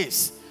with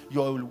grace.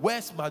 Your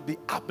words must be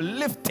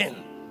uplifting.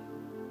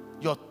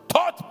 Your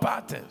thought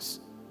patterns.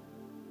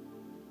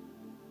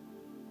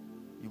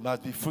 You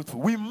must be fruitful.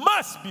 We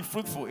must be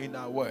fruitful in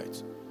our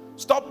words.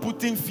 Stop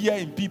putting fear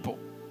in people.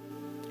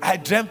 I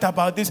dreamt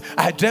about this.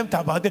 I dreamt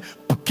about it.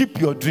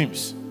 Keep your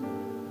dreams.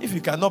 If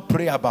you cannot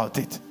pray about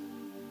it.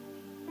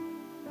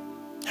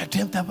 I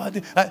dreamt about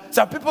it.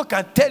 Some people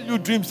can tell you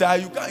dreams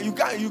that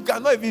you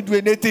cannot even do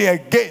anything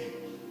again.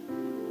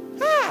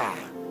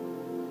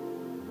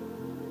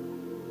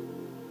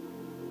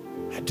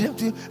 I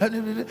dreamt it. I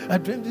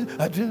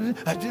dreamed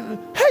it.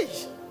 Hey!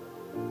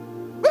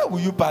 Where will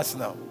you pass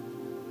now?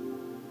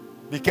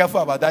 Be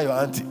careful about that, your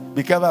auntie.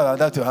 Be careful about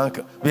that, your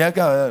uncle. Be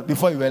careful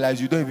before you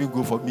realize you don't even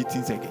go for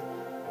meetings again.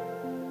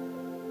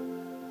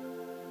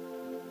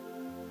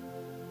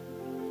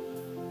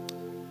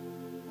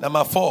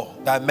 Number 4,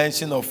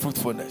 dimension of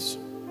fruitfulness.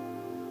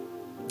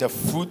 The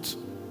fruit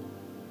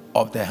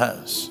of the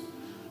hands.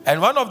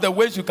 And one of the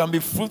ways you can be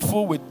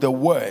fruitful with the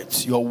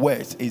words, your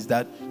words, is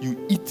that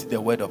you eat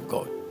the word of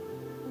God.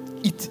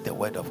 Eat the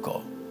word of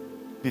God.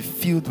 Be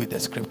filled with the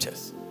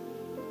scriptures.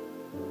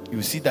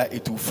 You see that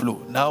it will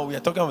flow. Now we are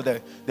talking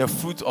about the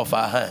fruit of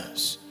our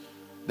hands.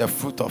 The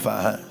fruit of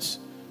our hands.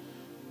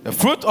 The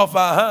fruit of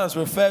our hands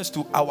refers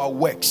to our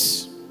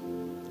works.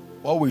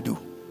 What we do.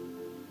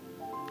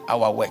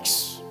 Our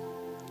works.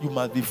 You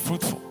must be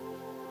fruitful.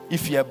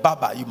 If you're a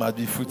barber, you must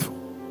be fruitful.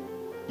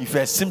 If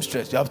you're a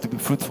seamstress, you have to be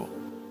fruitful.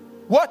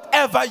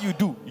 Whatever you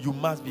do, you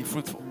must be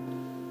fruitful.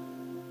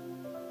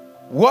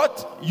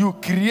 What you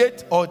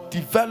create or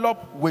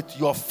develop with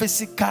your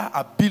physical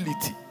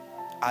ability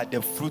are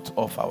the fruit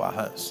of our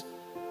hands.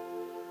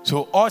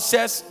 So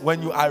ushers,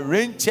 when you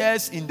arrange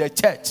chairs in the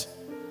church,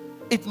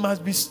 it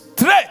must be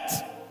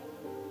straight.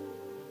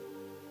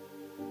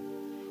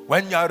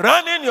 When you are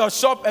running your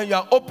shop and you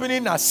are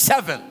opening at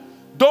 7,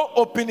 don't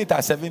open it at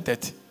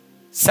 7:30.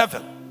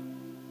 7.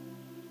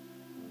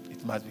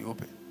 It must be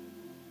open.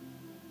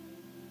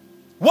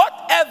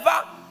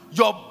 Whatever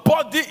your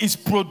body is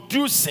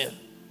producing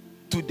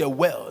to the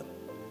world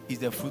is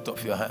the fruit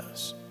of your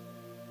hands.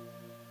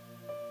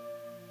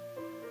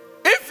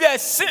 If you're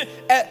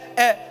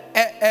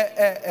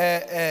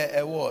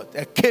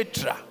a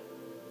caterer,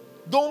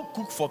 don't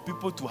cook for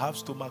people to have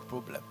stomach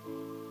problem.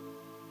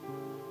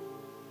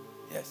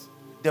 Yes,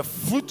 the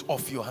fruit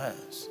of your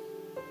hands.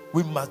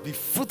 We must be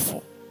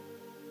fruitful.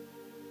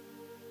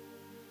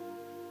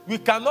 We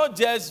cannot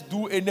just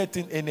do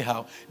anything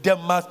anyhow.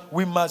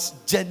 We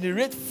must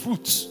generate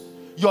fruits.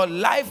 Your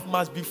life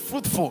must be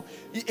fruitful.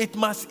 It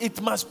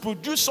must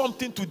produce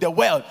something to the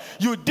world.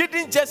 You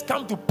didn't just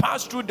come to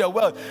pass through the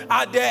world.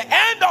 At the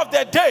end of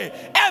the day,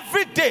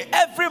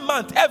 every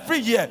month, every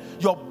year,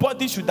 your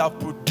body should have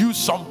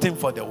produced something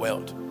for the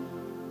world.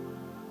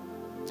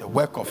 The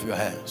work of your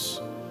hands.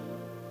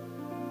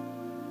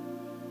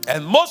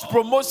 And most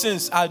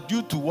promotions are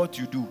due to what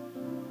you do.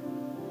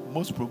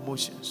 Most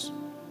promotions.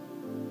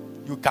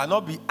 you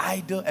cannot be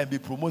idle and be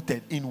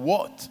promoted. In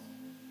what?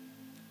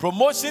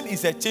 Promotion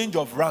is a change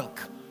of rank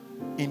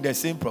in the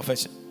same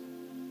profession.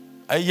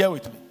 Are you here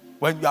with me?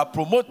 When you are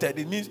promoted,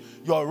 it means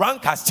your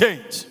rank has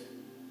changed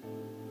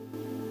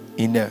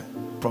in a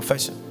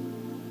profession.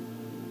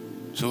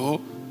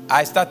 So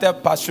I started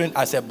pastoring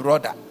as a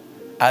brother.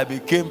 I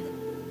became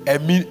a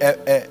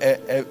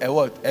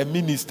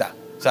minister.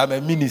 So I'm a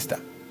minister.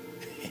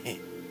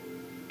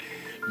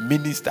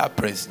 Minister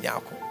Prince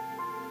Nyako.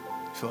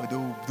 So they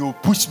will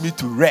push me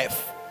to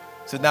ref.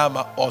 So now I'm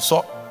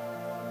also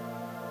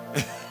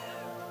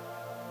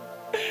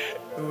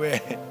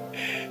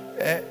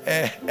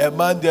a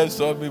man there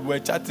saw me, we were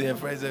chatting, a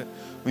friend said,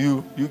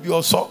 you be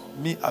also,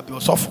 me, I'll be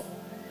also.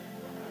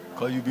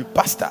 Because you be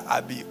pastor,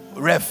 I'll be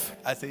ref.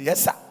 I say,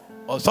 yes, sir.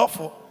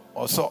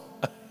 Also.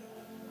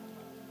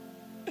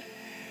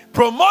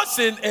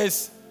 Promotion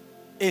is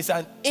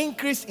an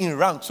increase in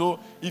rank. So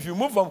if you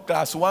move from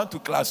class 1 to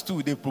class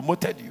 2, they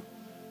promoted you.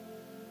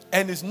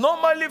 And it's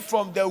normally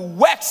from the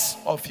works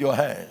of your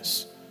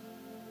hands.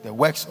 The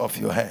works of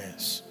your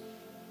hands.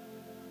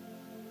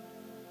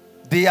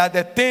 They are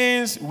the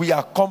things we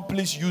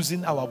accomplish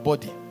using our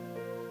body.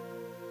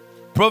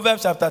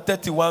 Proverbs chapter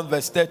 31,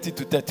 verse 30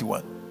 to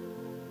 31.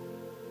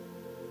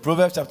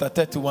 Proverbs chapter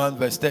 31,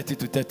 verse 30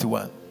 to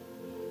 31.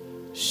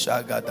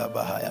 Shagada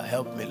Bahaya.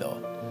 Help me,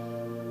 Lord.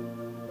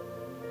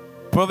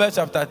 Proverbs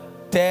chapter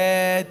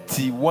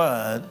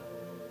 31,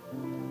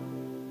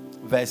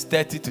 verse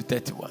 30 to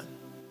 31.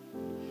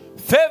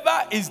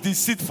 Favor is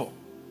deceitful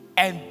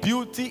and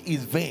beauty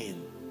is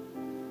vain.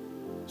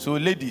 So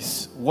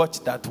ladies, watch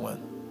that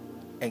one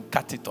and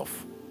cut it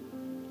off.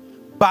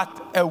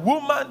 But a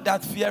woman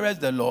that feareth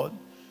the Lord,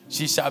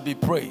 she shall be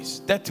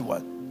praised.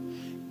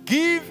 31.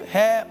 Give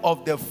her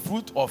of the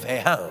fruit of her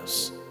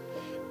hands,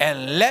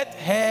 and let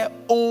her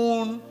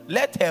own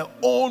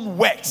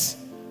works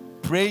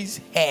praise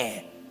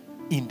her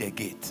in the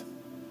gate.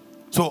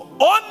 So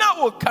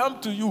honor will come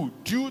to you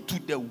due to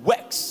the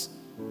works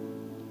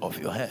of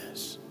your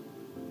hands.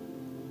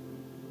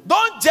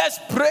 Don't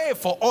just pray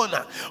for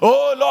honor.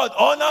 Oh Lord,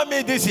 honor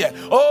me this year.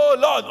 Oh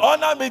Lord,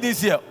 honor me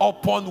this year.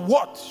 Upon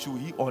what should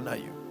he honor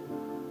you?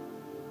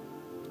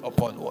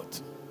 Upon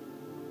what?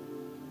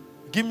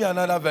 Give me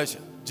another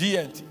version.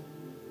 GNT.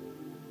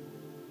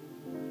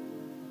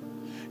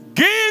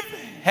 Give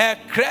her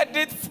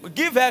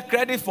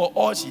credit for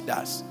all she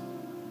does.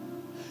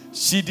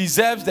 She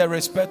deserves the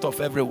respect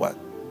of everyone.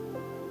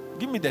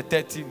 Give me the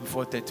 30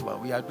 before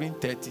 31. We are doing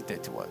 30,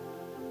 31.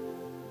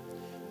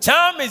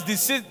 Charm is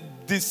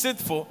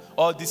deceitful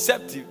or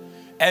deceptive,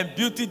 and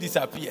beauty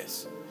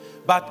disappears.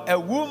 But a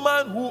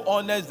woman who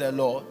honors the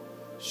Lord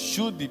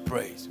should be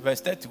praised.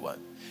 Verse 31.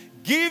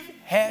 Give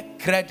her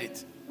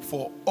credit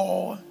for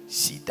all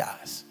she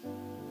does.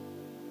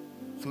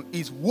 So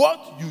it's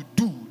what you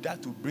do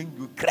that will bring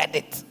you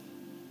credit.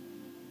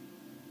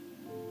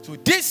 So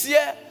this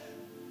year,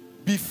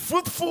 be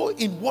fruitful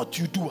in what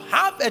you do.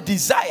 Have a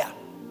desire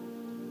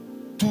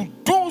to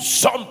do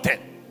something.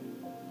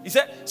 He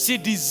said, she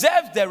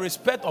deserves the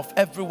respect of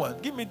everyone.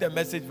 Give me the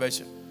Message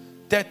version.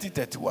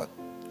 30:31.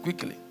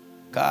 Quickly.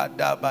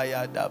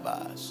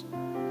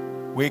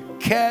 We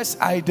curse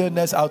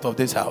idleness out of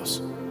this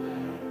house.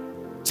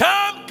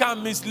 Charm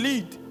can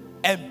mislead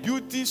and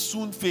beauty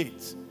soon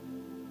fades.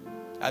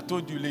 I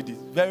told you ladies,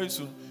 very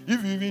soon,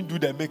 if you even do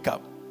the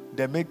makeup,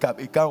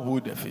 it can't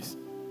hold the face.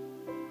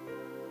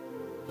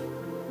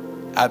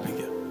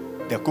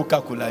 Abigail, the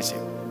Coca-Cola shape,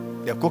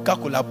 the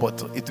Coca-Cola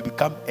bottle, it will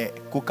become a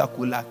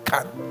Coca-Cola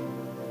can.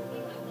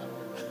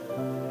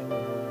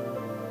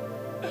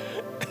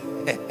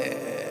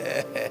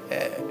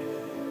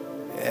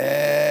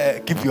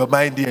 Keep your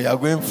mind here, you are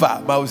going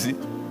far, Mousy.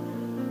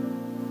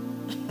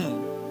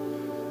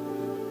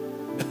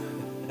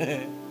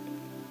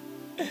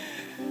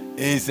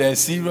 It's a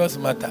serious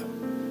matter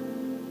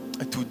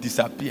to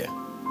disappear.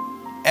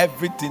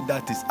 Everything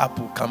that is up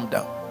will come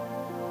down.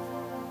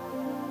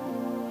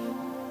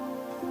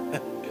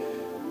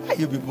 Why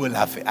you people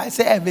laughing? I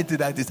say everything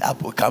that is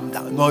up will come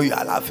down. No, you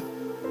are laughing.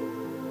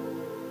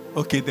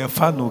 Okay, the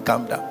fan will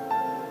come down.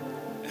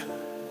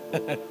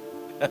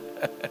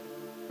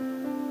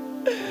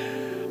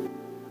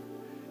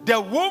 The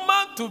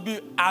woman to be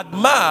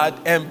admired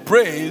and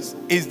praised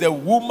is the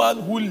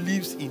woman who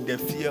lives in the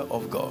fear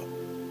of God.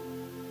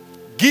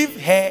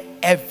 Give her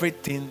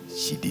everything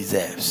she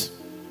deserves.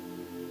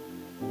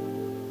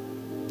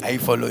 Are you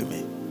following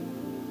me?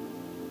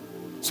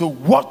 So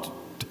what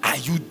are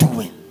you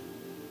doing?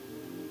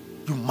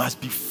 You must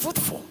be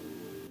fruitful.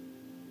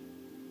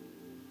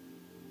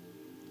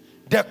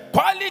 The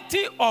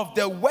quality of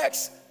the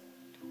works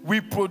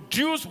we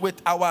produce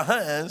with our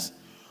hands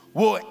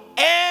will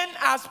earn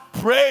us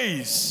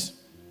praise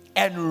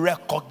and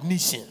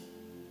recognition.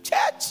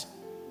 Church,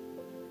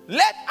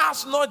 let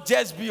us not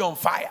just be on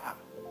fire.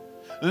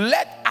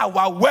 Let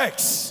our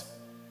works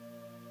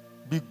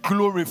be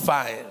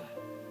glorifying.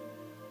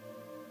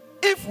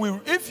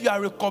 If you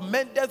are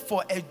recommended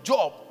for a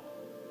job,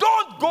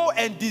 don't go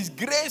and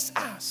disgrace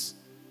us.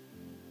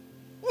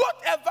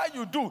 Whatever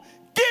you do,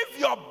 give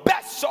your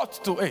best shot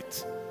to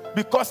it.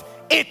 Because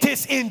it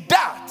is in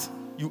that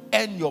you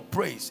earn your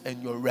praise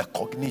and your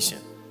recognition.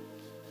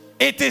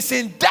 It is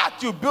in that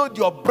you build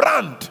your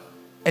brand,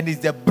 and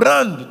it's the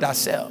brand that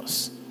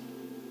sells.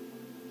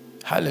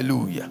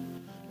 Hallelujah.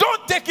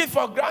 Don't take it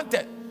for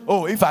granted.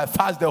 Oh, if I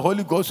fast, the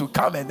Holy Ghost will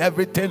come and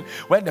everything.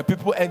 When the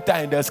people enter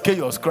and there's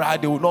chaos, cry,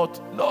 they will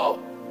not. No.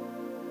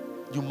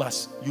 You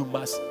must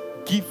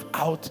give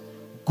out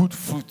good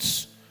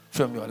fruits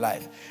from your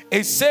life.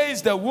 It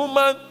says the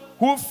woman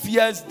who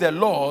fears the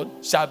Lord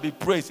shall be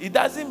praised. It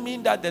doesn't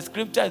mean that the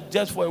scripture is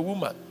just for a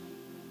woman.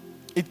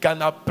 It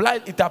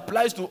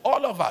applies to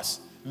all of us,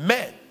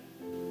 men,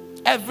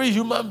 every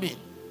human being.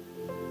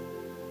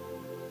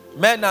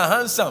 Men are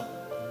handsome.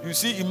 You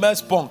see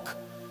Immense Punk.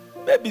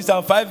 Maybe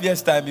some 5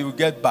 years time he will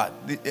get bad.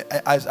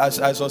 I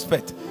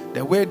suspect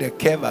the way the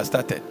curve has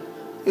started,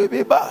 he'll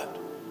be bad.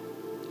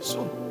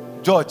 So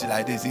George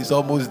like this, he's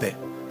almost there.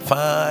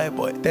 Fine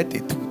boy,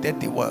 32,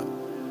 31.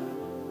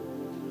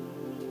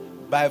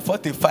 By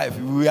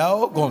 45, we are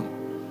all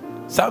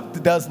gone.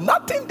 There's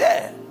nothing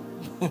there.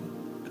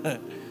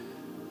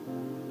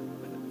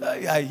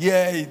 I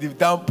hear the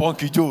damn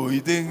Punky Joe.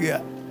 You think,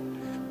 yeah.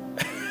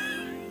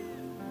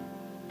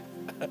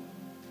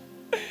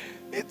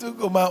 It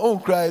took my own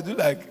cry. It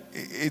like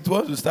it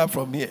wants to start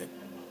from here.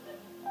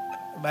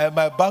 My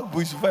back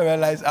bush, before I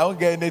realize I don't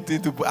get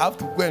anything to put. I have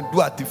to go and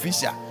do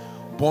artificial,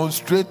 bone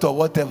straight or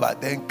whatever.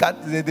 Then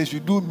cut. They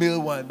should do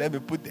male one. Then we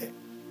put there.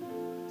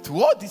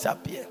 To all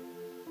disappear.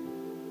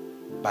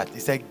 But he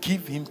said,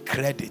 give him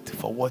credit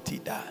for what he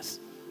does.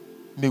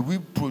 May we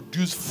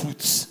produce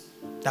fruits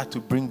that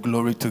will bring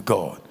glory to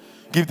God.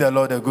 Give the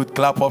Lord a good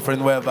clap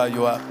offering wherever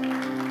you are.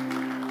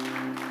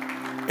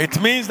 It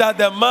means that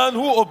the man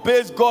who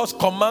obeys God's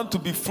command to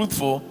be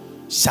fruitful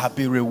shall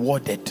be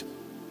rewarded.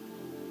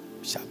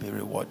 Shall be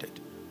rewarded.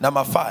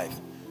 Number 5,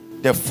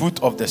 the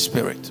fruit of the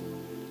Spirit.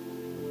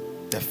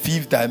 The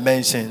 5th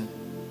dimension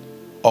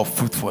of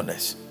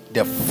fruitfulness.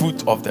 The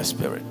fruit of the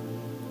Spirit.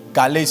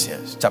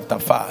 Galatians chapter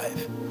 5,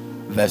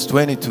 verse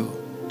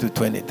 22 to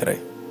 23.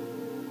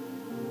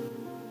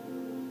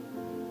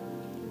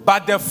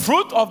 But the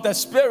fruit of the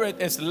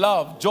Spirit is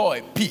love,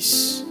 joy,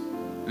 peace,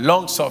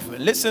 long suffering.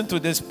 Listen to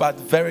this part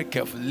very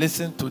carefully.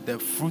 Listen to the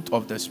fruit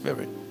of the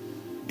Spirit.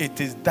 It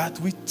is that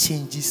which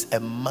changes a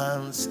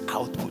man's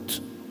output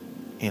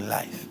in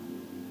life.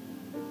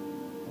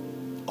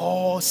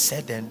 All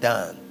said and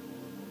done,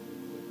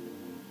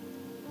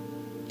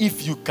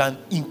 if you can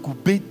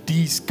incubate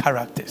these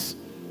characters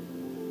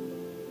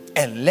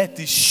and let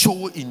it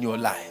show in your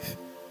life,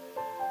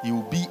 you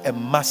will be a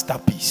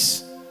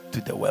masterpiece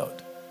to the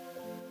world.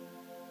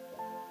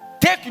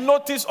 Take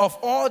notice of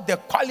all the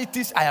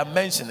qualities I am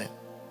mentioning.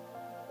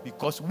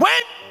 Because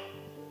when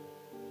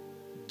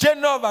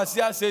General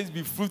Overseer says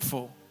be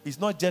fruitful, it's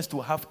not just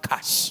to have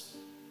cash.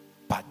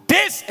 But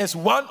this is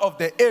one of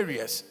the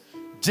areas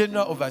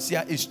General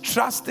Overseer is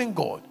trusting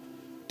God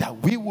that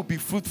we will be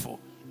fruitful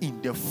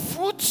in the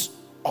fruits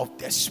of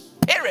the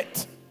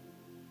Spirit.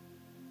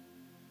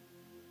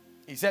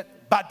 He said,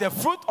 but the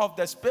fruit of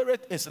the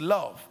Spirit is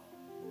love,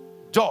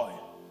 joy,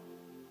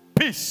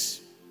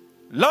 peace,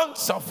 long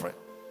suffering.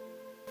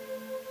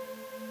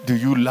 Do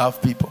you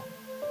love people?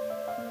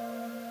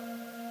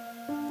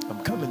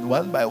 I'm coming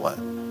one by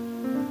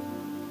one.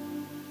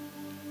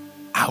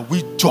 Are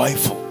we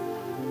joyful?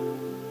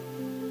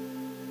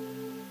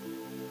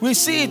 We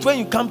see it when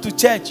you come to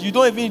church. You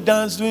don't even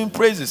dance doing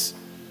praises.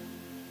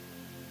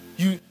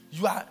 You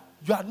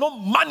are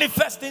not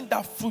manifesting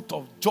that fruit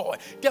of joy.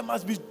 There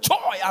must be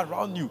joy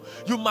around you.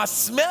 You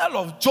must smell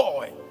of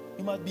joy.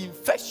 You must be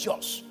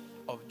infectious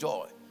of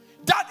joy.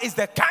 That is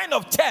the kind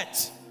of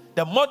church,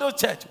 the model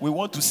church we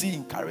want to see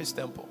in Charis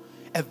Temple.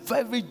 A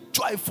very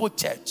joyful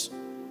church.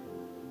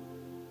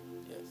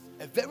 Yes.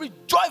 A very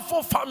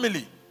joyful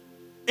family.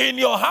 In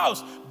your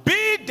house,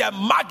 be the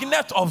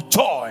magnet of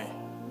joy.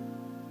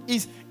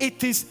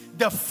 It is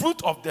the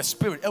fruit of the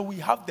Spirit. And we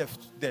have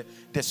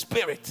the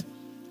Spirit.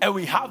 And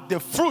we have the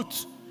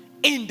fruit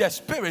in the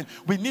Spirit.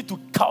 We need to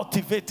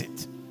cultivate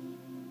it.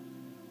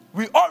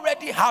 We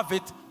already have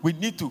it. We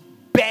need to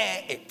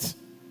bear it.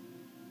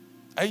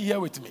 Are you here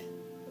with me?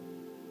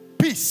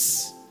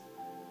 Peace.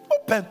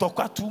 Open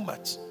talk too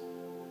much.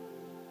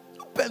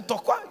 Open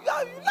talk. You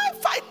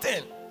like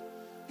fighting.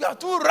 You are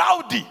too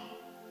rowdy.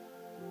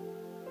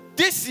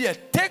 This year,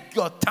 take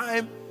your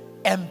time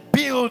and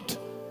build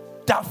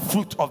that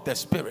fruit of the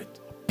Spirit.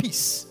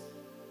 Peace.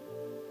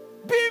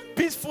 Being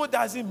peaceful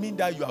doesn't mean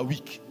that you are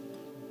weak.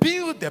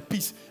 Build the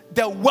peace.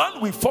 The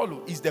one we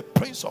follow is the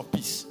Prince of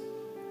Peace.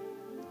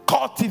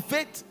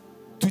 Cultivate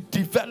to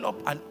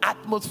develop an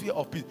atmosphere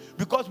of peace.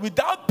 Because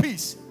without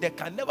peace, there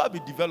can never be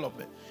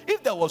development.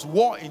 If there was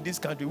war in this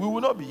country, we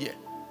would not be here.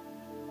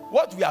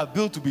 What we have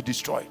built to be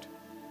destroyed.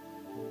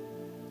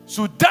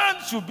 Sudan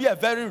should be a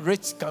very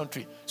rich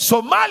country.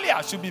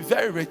 Somalia should be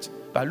very rich.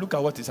 But look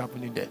at what is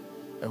happening there.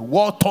 A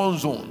war-torn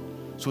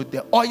zone. So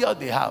the oil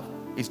they have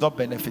is not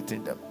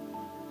benefiting them.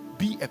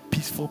 Be a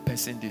peaceful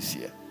person this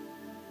year.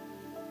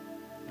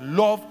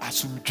 Love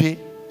asumdwe.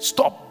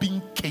 Stop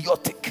being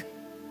chaotic.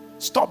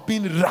 Stop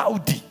being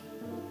rowdy.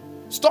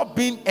 Stop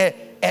being a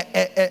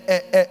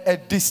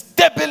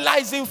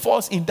destabilizing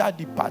force in that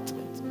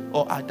department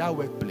or at that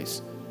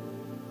workplace.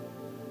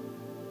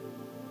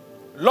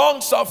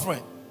 Long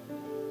suffering.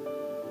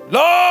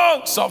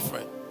 Long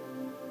suffering.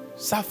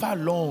 Suffer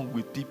long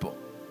with people.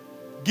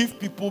 Give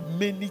people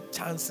many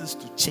chances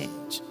to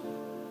change.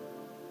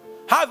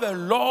 Have a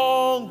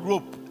long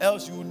rope,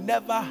 else you will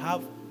never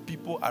have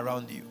people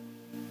around you.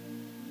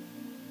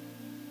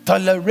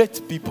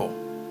 Tolerate people.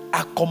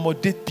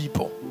 Accommodate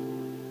people.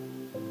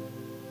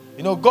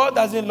 You know, God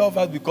doesn't love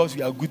us because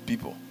we are good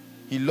people.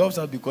 He loves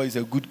us because He's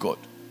a good God.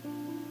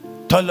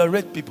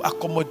 Tolerate people.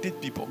 Accommodate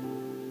people.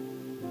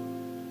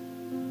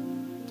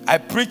 I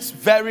preach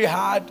very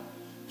hard,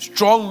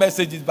 strong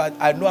messages, but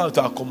I know how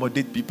to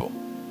accommodate people.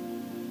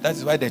 That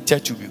is why the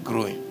church will be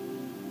growing.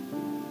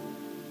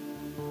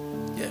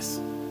 Yes.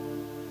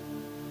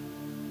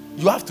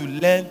 You have to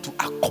learn to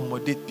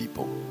accommodate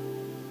people.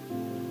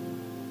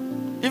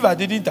 If I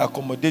didn't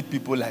accommodate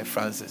people like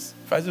Francis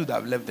would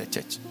have left the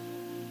church.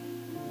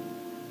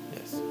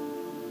 Yes.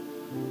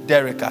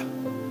 Derricka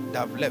would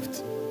have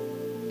left.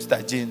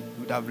 Mr. Jane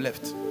would have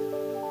left.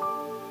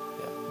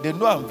 Yeah. They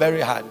know I'm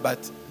very hard,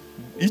 but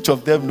each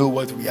of them know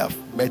what we have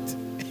met.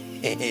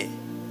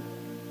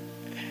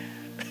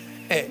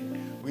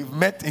 We've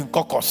met in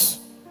caucus.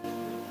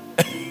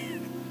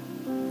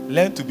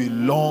 Learn to be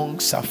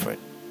long suffering.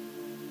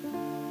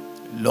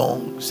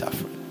 Long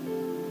suffering.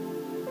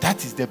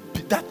 That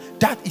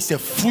is a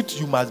fruit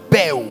you must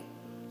bear,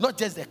 not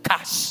just the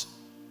cash.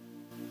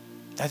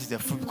 That is the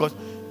fruit, because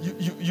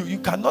you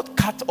cannot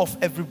cut off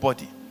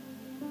everybody,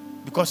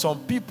 because some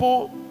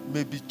people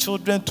may be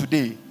children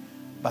today,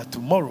 but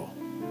tomorrow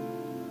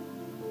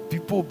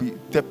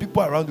the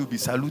people around will be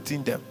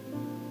saluting them,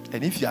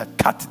 and if you have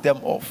cut them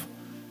off,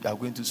 you are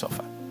going to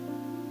suffer.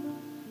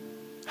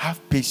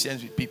 Have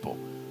patience with people.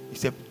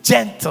 It's a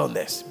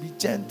gentleness. Be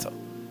gentle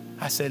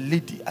as a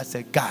lady, as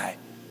a guy.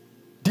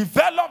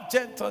 Develop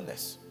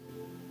gentleness.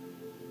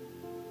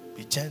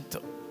 Be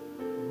gentle.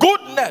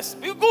 Goodness.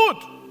 Be good.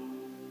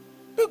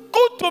 Be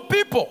good to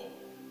people.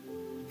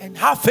 And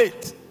have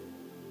faith.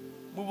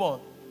 Move on.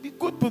 Be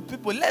good to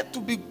people. Learn to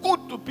be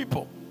good to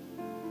people.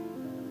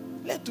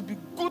 Learn to be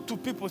good to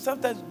people.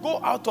 Sometimes go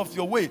out of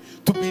your way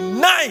to be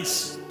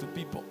nice to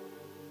people.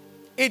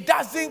 It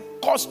doesn't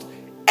cost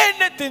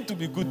anything to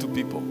be good to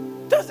people.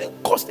 It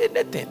doesn't cost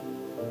anything.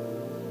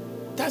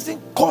 It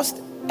doesn't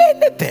cost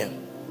anything.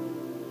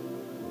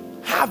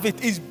 Have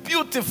it. It's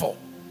beautiful.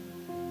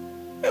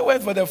 I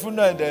went for the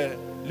funeral and the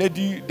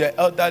lady, the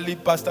elderly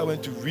pastor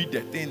went to read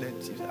the thing,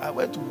 and I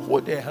went to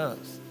hold their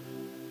hands.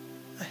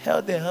 I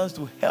held their hands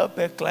to help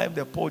her climb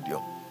the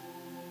podium.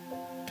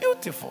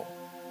 Beautiful.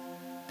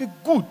 Be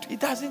good. It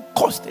doesn't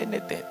cost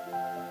anything.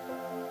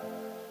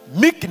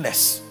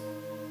 Meekness.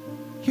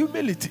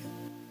 Humility.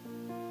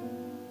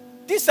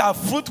 These are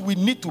fruit we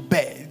need to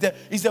bear.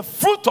 It's the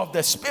fruit of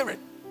the Spirit.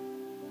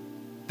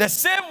 The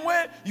same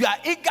way you are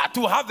eager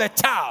to have a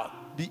child,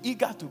 be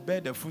eager to bear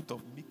the fruit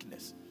of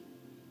meekness,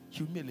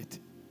 humility,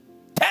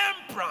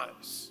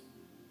 temperance.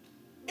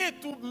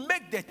 It will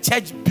make the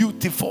church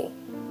beautiful.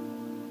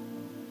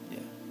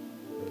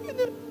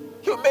 Yeah.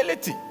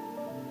 Humility.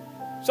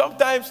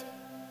 Sometimes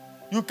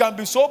you can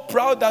be so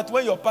proud that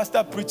when your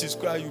pastor preaches,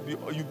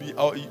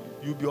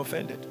 you'll be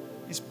offended.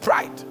 It's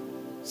pride,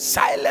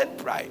 silent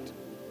pride.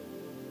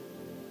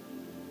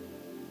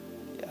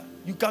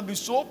 You can be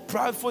so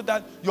prideful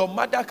that your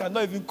mother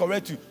cannot even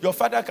correct you. Your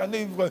father cannot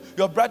even correct you.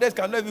 Your brothers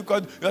cannot even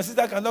correct you. Your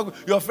sister cannot,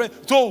 your friend.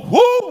 So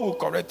who will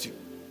correct you?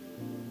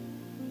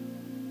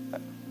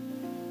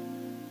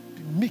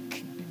 Be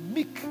meek. Be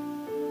meek.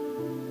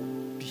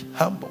 Be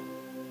humble.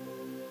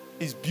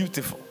 It's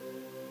beautiful.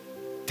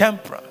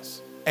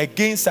 Temperance.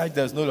 Against such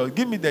there's no law.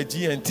 Give me the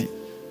GNT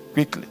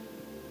quickly.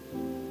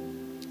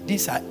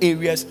 These are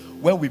areas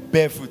when we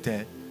bear fruit,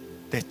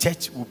 the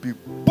church will be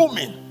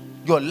booming.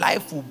 Your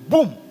life will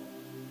boom.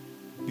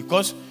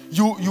 Because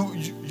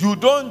you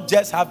don't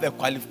just have a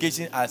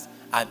qualification as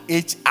an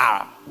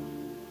HR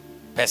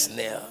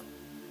personnel,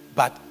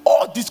 but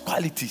all these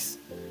qualities.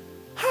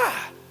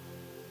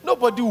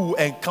 Nobody will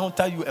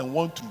encounter you and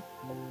want to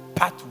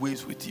part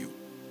ways with you.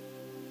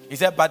 He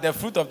said, but the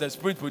fruit of the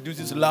Spirit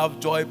produces love,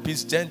 joy,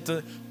 peace,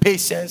 gentle,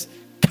 patience,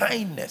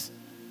 kindness,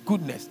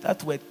 goodness.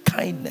 That word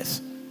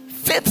kindness,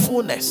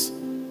 faithfulness.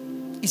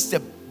 It's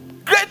a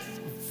great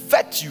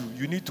virtue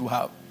you need to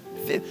have.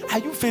 Are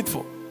you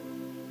faithful?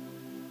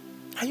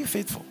 Are you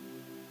faithful?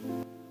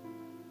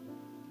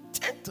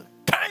 Gentle,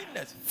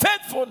 kindness,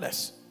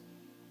 faithfulness.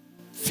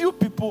 Few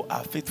people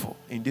are faithful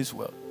in this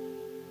world.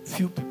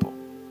 Few people.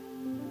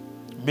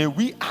 May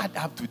we add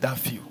up to that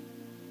few.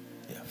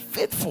 Yeah,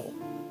 faithful.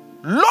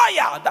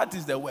 Loyal, that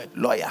is the word.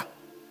 Loyal.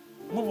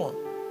 Move on.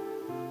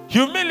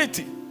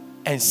 Humility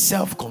and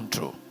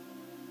self-control.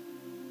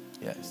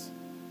 Yes.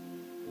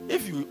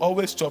 If you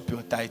always chop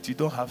your tithe, you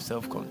don't have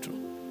self-control.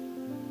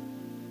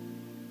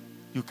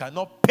 You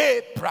cannot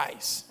pay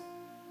price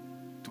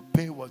to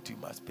pay what you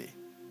must pay.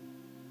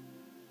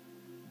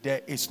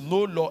 There is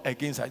no law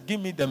against that.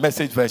 Give me the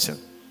Message version.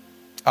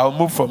 I'll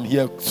move from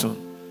here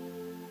soon.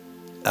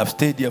 I've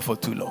stayed here for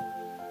too long.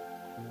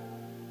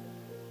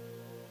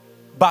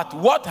 But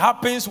what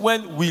happens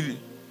when we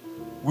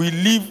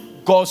live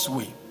God's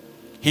way?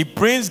 He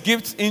brings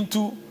gifts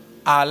into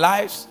our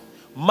lives,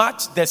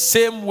 much the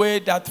same way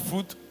that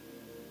fruit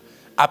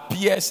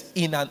appears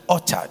in an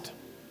orchard.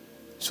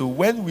 So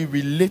when we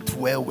relate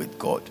well with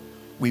God,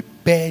 we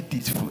bear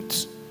these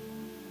fruits.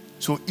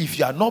 So if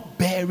you are not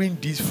bearing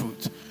these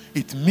fruits,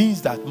 it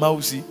means that,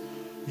 Mausi,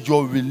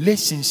 your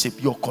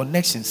relationship, your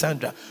connection,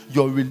 Sandra,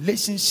 your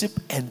relationship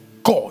and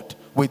God,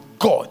 with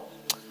God,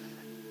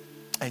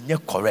 and you're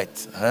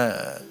correct.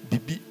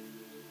 Bibi,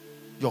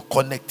 your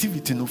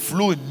connectivity no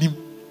flow in him.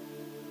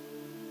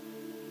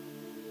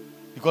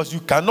 Because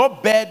you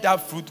cannot bear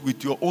that fruit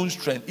with your own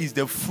strength. It's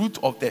the fruit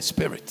of the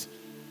Spirit.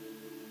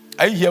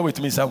 Are you here with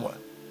me, someone?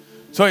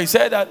 So he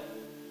said that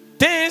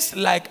things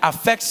like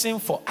affection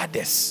for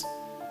others,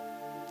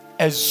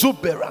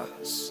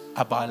 exuberance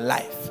about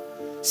life,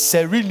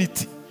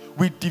 serenity,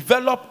 we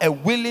develop a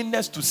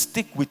willingness to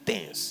stick with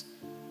things,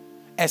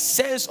 a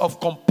sense of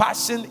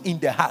compassion in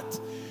the heart,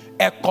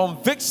 a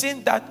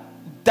conviction that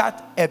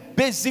a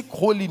basic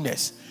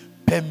holiness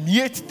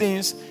permeates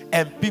things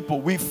and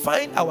people. We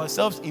find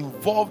ourselves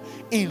involved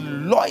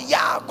in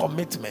loyal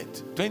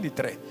commitment.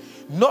 23.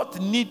 Not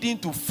needing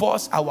to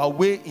force our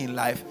way in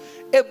life,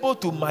 able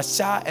to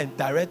marshal and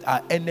direct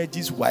our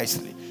energies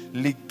wisely.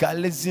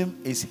 Legalism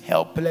is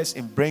helpless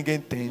in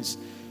bringing things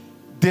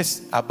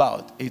this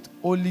about. It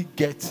only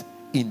gets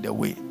in the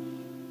way.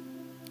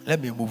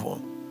 Let me move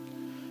on.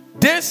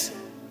 This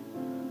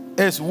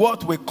is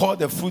what we call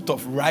the fruit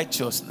of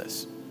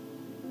righteousness.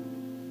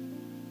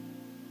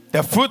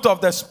 The fruit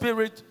of the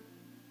Spirit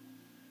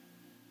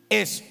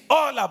is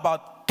all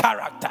about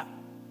character.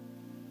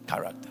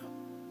 Character.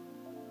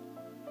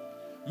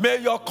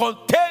 May your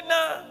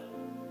container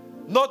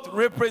not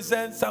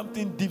represent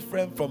something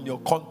different from your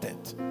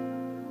content.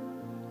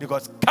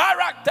 Because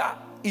character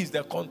is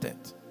the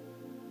content.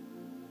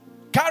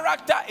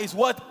 Character is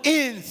what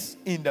is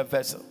in the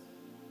vessel.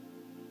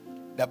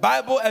 The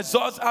Bible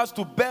exhorts us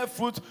to bear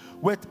fruit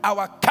with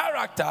our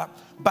character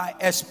by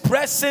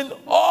expressing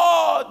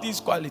all these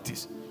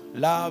qualities: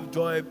 love,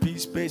 joy,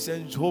 peace,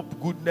 patience, hope,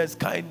 goodness,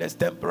 kindness,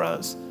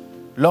 temperance,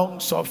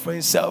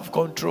 long-suffering,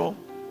 self-control.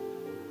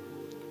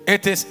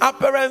 It is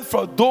apparent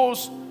for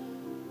those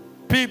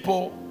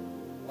people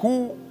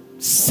who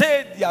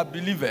say they are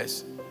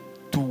believers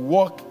to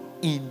walk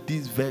in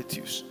these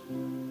virtues.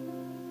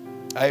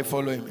 Are you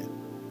following me?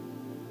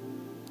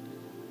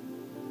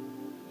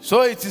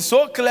 So it is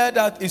so clear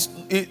that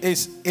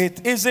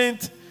it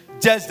isn't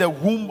just the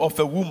womb of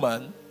a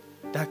woman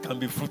that can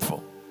be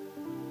fruitful.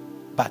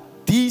 But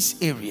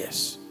these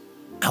areas,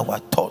 our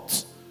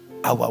thoughts,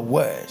 our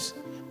words,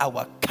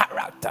 our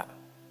character,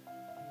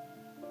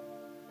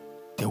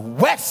 the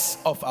works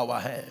of our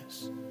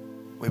hands,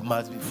 we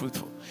must be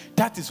fruitful.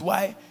 That is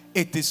why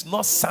it is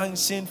not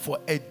sanctioned for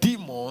a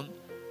demon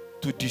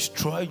to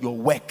destroy your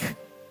work.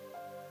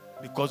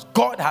 Because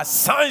God has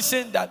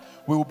sanctioned that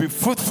we will be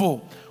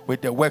fruitful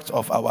with the works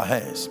of our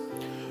hands.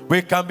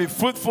 We can be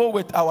fruitful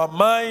with our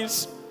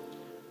minds,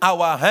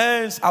 our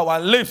hands, our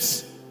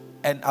lips,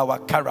 and our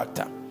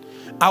character.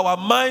 Our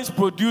minds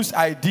produce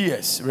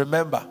ideas.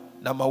 Remember,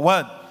 number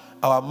one,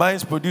 our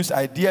minds produce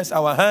ideas.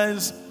 Our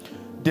hands,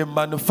 they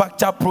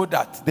manufacture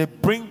products. They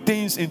bring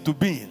things into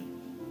being.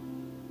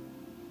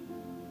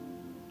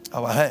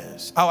 Our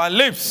hands. Our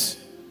lips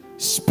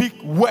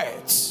speak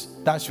words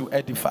that should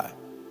edify.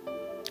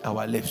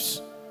 Our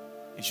lips.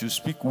 It should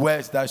speak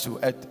words that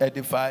should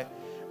edify.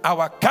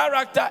 Our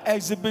character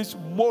exhibits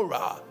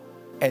moral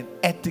and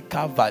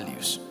ethical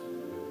values.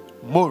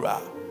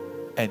 Moral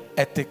and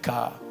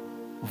ethical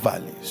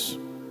values.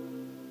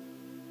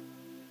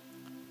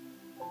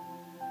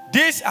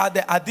 These are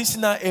the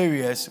additional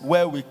areas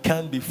where we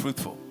can be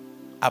fruitful,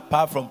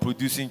 apart from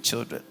producing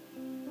children.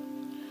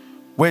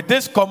 With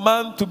this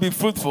command to be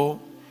fruitful,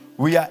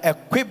 we are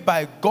equipped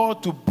by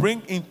God to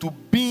bring into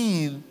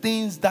being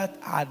things that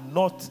are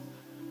not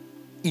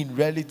in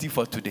reality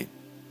for today.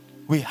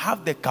 We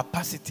have the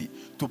capacity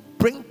to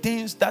bring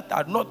things that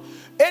are not,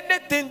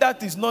 anything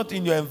that is not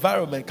in your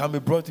environment can be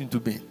brought into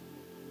being.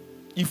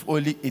 If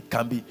only it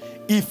can be.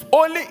 If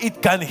only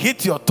it can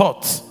hit your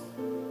thoughts,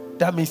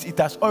 that means it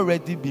has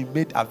already been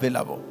made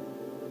available.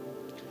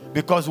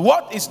 Because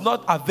what is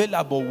not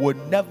available will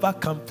never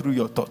come through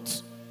your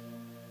thoughts.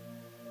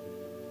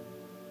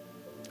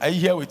 Are you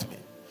here with me?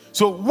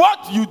 So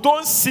what you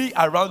don't see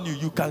around you,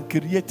 you can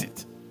create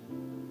it.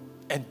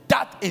 And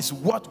that is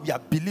what we are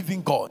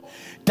believing God.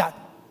 That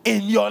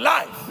in your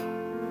life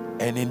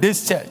and in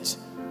this church,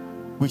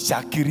 we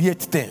shall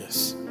create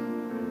things.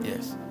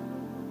 Yes.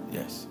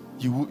 Yes.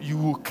 You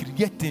will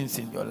create things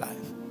in your life.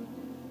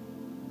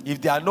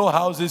 If there are no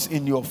houses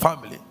in your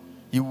family,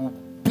 you will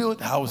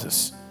build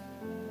houses.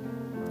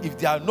 If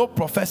there are no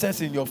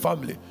professors in your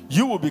family,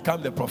 you will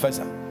become the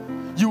professor.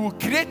 You will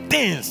create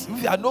things.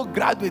 If there are no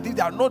graduates, if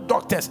there are no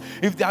doctors,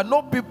 if there are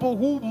no people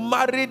who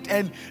married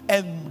and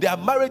their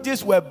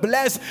marriages were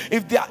blessed,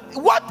 if there are,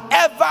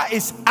 whatever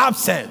is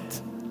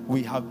absent,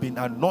 we have been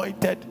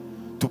anointed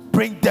to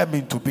bring them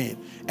into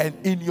being. And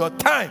in your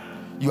time,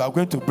 you are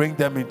going to bring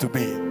them into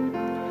being.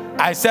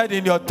 I said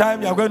in your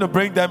time, you are going to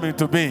bring them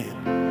into being.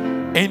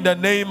 In the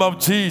name of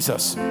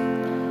Jesus.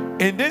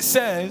 In this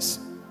sense,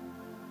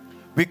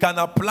 we can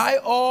apply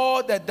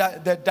all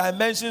the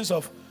dimensions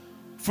of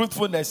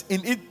fruitfulness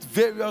in its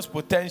various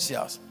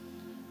potentials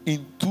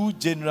in two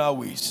general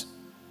ways.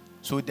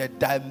 So the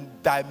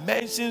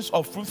dimensions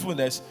of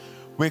fruitfulness,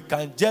 we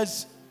can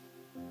just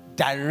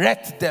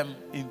direct them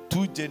in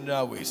two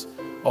general ways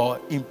or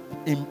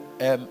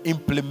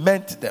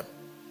implement them.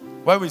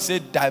 When we say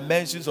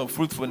dimensions of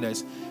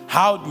fruitfulness,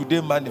 how do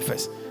they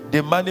manifest?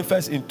 They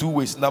manifest in two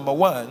ways. Number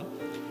one,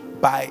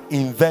 by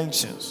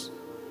inventions.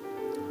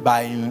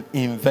 By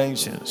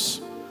inventions.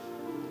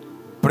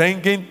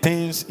 Bringing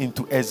things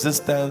into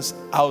existence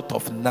out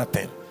of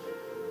nothing.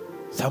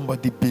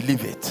 Somebody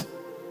believe it.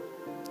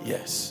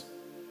 Yes.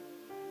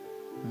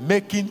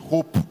 Making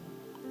hope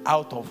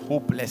out of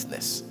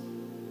hopelessness.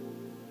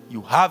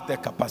 You have the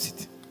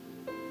capacity.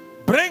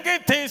 Bringing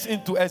things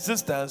into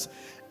existence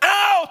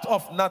out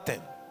of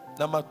nothing.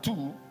 Number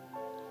two,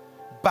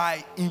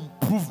 by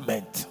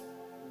improvement.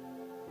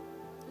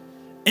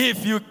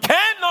 If you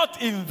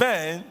cannot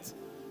invent,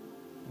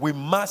 we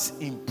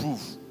must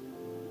improve.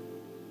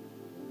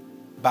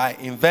 By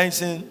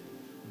invention,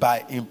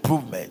 by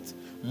improvement.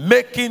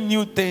 Making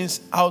new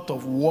things out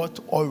of what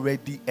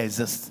already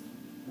exists.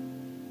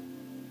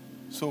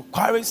 So,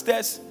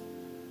 choristers,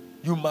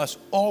 you must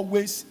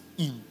always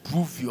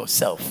improve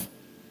yourself.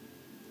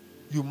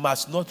 You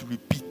must not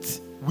repeat.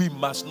 We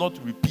must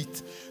not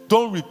repeat.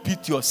 Don't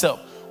repeat yourself.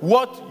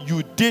 What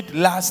you did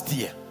last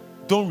year,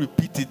 don't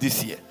repeat it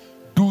this year.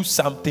 Do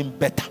something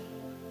better.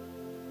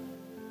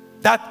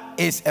 That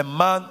is a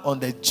man on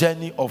the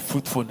journey of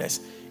fruitfulness.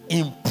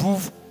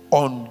 Improve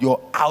on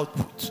your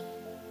output.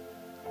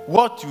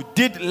 What you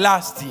did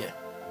last year,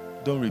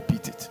 don't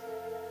repeat it.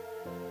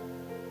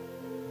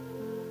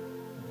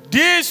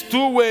 These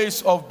two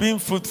ways of being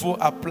fruitful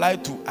apply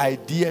to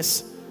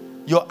ideas.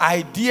 Your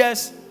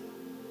ideas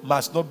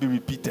must not be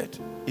repeated.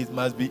 It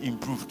must be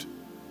improved.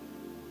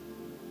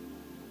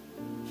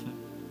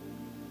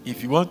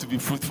 If you want to be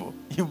fruitful,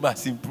 you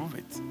must improve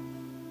it.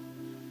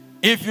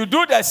 If you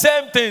do the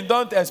same thing,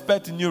 don't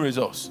expect new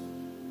results.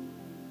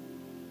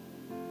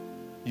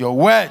 Your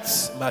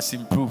words must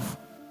improve.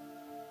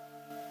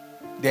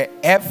 The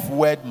F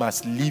word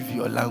must leave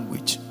your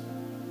language.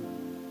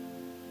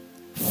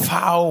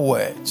 Foul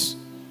words.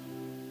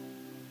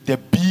 The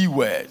B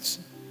words.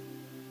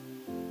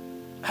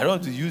 I don't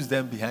want to use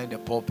them behind the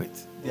pulpit.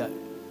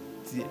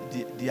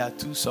 They are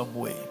too some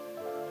way.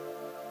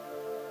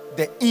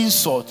 The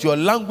insult. Your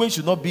language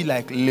should not be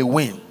like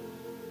Lewin.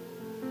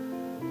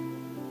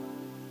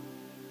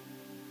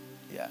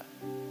 Yeah.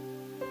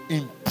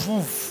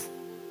 Improve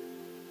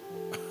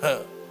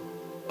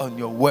on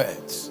your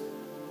words.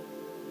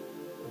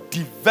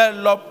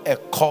 Develop a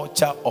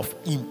culture of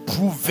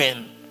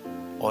improving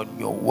on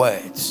your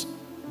words.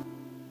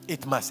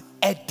 It must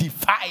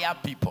edify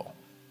people.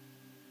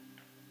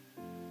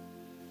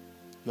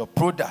 Your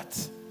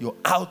product, your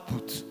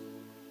output,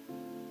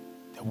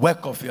 the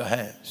work of your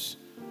hands,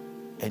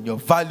 and your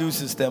value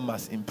system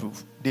must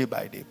improve day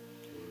by day.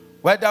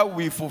 Whether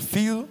we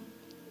fulfill,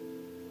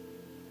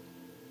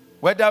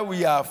 whether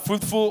we are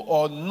fruitful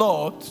or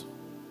not,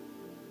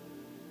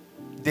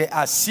 there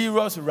are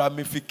serious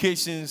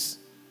ramifications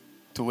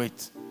to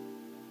it.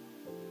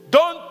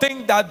 Don't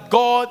think that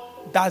God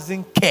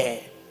doesn't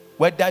care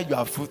whether you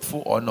are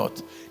fruitful or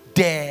not.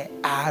 There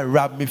are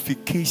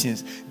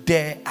ramifications.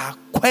 There are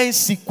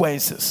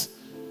consequences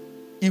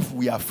if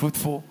we are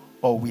fruitful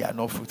or we are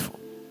not fruitful.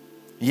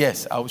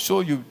 Yes, I'll show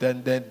you,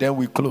 then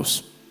we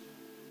close.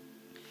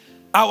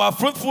 Our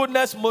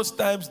fruitfulness most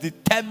times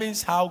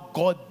determines how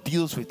God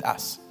deals with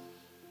us.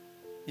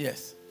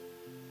 Yes.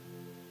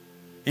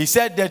 He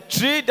said the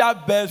tree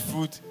that bears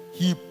fruit,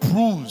 he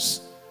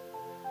prunes.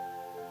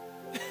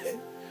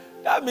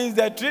 That means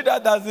the tree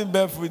that doesn't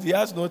bear fruit, he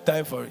has no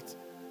time for it.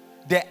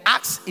 The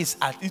axe is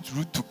at its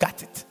root to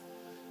cut it.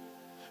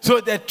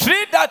 So the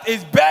tree that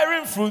is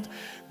bearing fruit,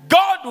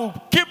 God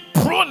will keep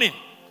pruning.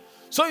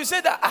 So you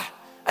say that,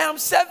 I am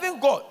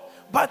serving God,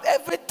 but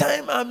every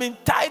time I'm in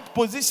tight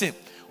position.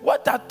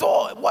 What at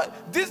all?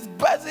 What this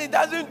person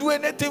doesn't do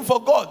anything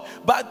for God,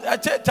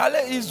 but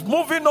Charlie is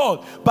moving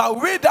on. But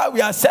we that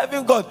we are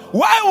serving God,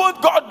 why won't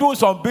God do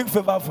some big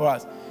favor for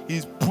us?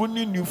 He's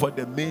pruning you for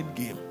the main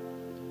game,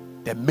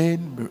 the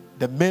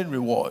main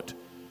reward,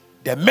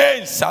 the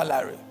main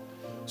salary.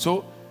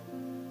 So,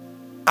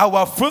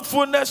 our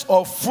fruitfulness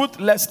or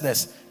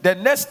fruitlessness. The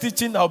next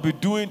teaching I'll be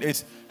doing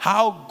is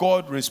how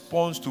God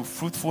responds to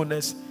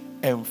fruitfulness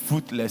and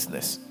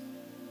fruitlessness.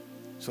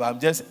 So I'm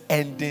just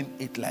ending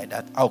it like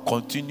that. I'll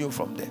continue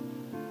from there.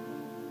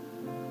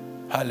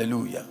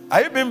 Hallelujah.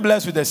 Are you being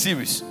blessed with the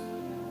series?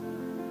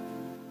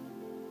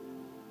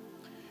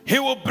 He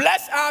will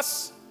bless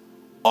us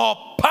or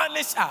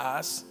punish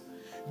us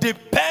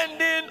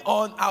depending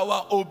on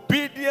our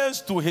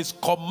obedience to his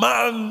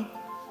command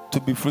to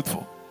be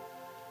fruitful.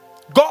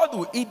 God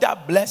will either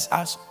bless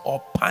us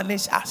or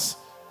punish us.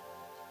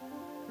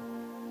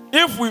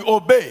 If we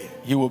obey,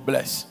 he will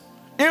bless.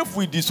 If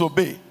we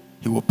disobey,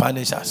 he will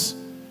punish us.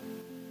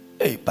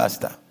 Hey,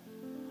 Pastor.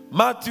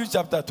 Matthew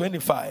chapter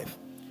 25,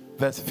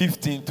 verse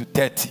 15 to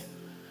 30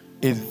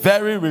 is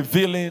very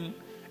revealing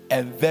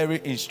and very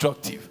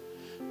instructive.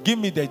 Give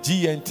me the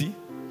GNT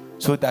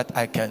so that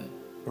I can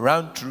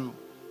run through.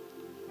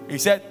 He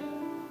said,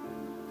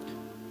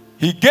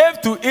 he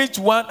gave to each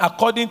one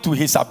according to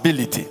his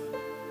ability.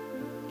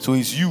 So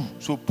it's you.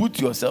 So put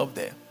yourself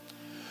there.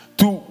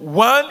 To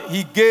one,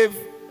 he gave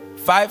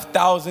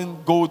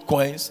 5,000 gold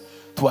coins.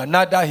 To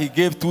another, he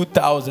gave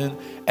 2,000.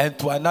 And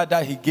to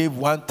another, he gave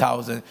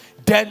 1,000.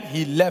 Then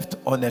he left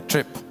on a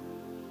trip.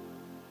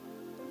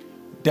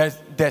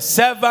 The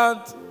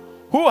servant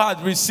who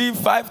had received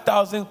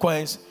 5,000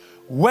 coins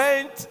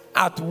went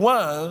at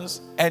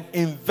once and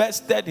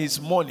invested his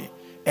money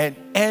and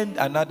earned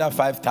another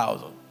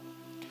 5,000.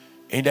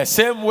 In the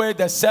same way,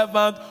 the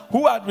servant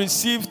who had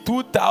received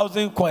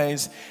 2,000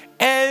 coins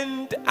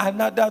earned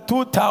another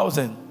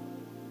 2,000.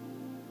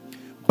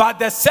 But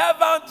the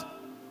servant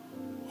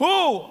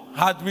who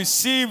had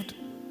received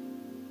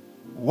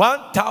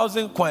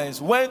 1,000 coins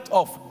went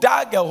off,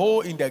 dug a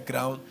hole in the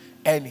ground,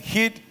 and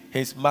hid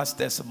his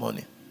master's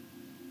money.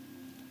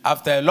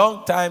 After a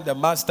long time, the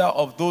master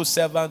of those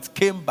servants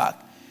came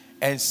back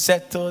and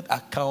settled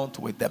account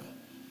with them.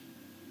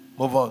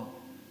 Move on.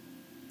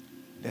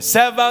 The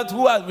servant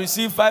who had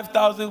received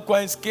 5,000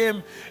 coins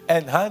came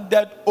and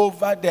handed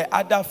over the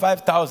other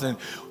 5,000.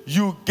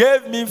 You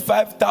gave me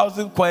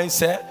 5,000 coins,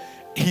 sir.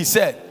 He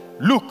said,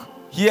 look,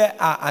 here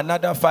are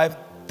another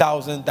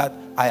 5,000 that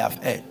I have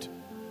earned.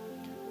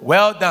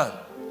 Well done.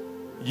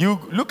 You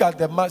look at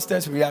the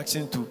master's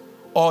reaction to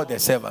all the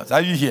servants.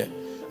 Are you here?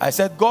 I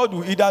said, God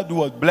will either do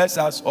what? Bless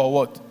us or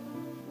what?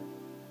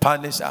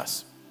 Punish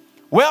us.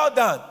 Well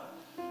done.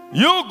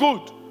 You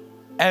good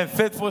and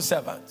faithful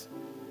servant,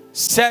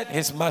 said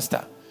his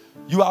master.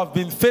 You have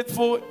been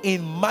faithful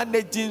in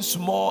managing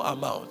small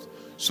amounts,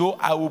 so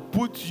I will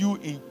put you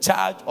in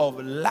charge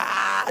of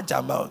large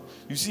amounts.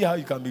 You see how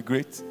you can be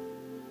great?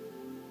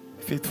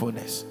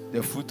 Faithfulness,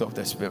 the fruit of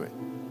the Spirit.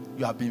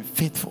 You have been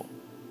faithful,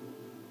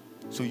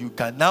 so you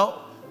can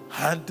now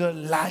handle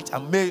large.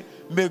 And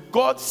may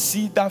God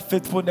see that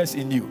faithfulness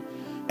in you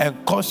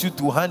and cause you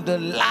to handle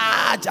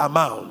large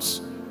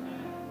amounts.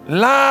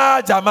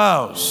 Large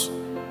amounts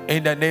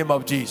in the name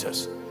of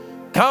Jesus.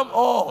 Come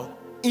on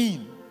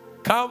in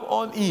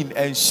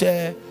and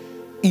share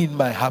in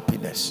my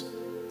happiness.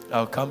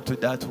 I'll come to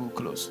that who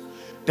close.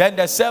 Then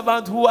the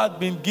servant who had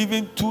been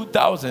given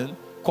 2,000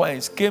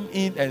 coins came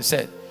in and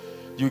said,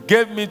 you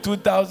gave me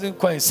 2,000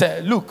 coins.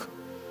 Said, look,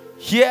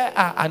 here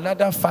are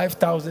another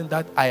 5,000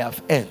 that I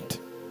have earned.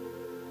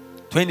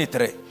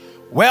 23.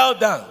 Well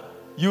done,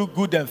 you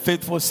good and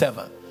faithful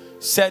servant,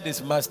 said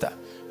his master.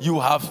 You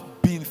have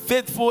been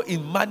faithful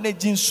in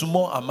managing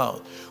small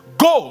amount.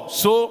 Go,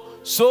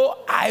 so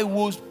I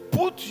will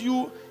put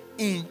you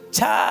in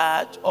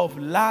charge of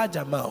large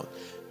amount.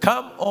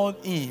 Come on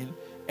in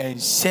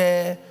and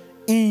share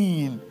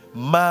in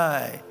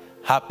my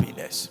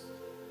happiness.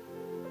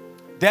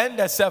 Then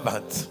the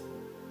servant,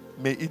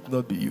 may it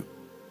not be you.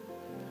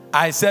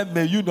 I said,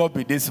 may you not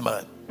be this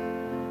man.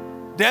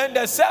 Then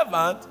the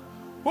servant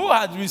who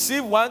had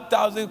received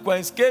 1,000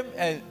 coins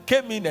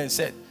came in and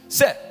said,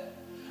 sir,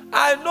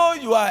 I know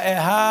you are a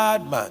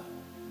hard man.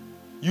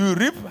 You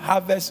reap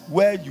harvest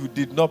where you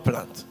did not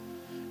plant,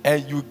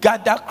 and you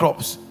gather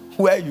crops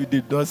where you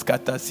did not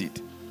scatter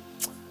seed.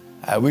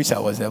 I wish I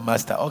was a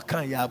master.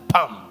 Okay, yeah,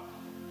 pam.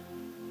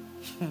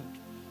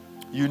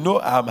 You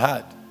know I'm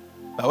hard.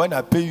 But when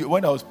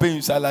I was paying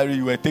you salary,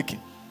 you were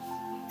taking.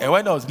 And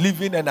when I was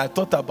leaving and I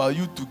thought about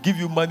you to give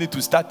you money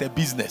to start a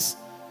business,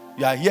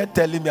 you are here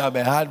telling me I'm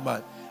a hard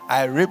man.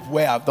 I reap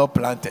where I've not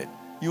planted.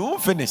 You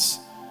won't finish.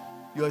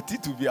 Your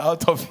teeth will be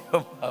out of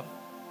your mouth.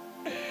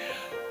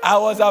 I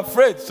was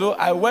afraid, so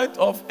I went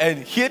off and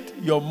hid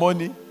your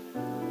money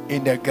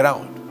in the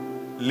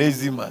ground.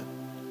 Lazy man.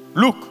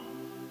 Look,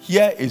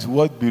 here is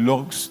what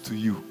belongs to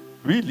you.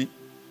 Really?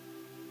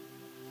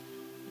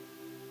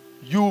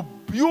 You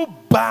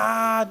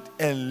bad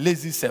and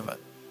lazy servant.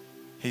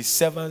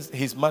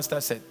 His master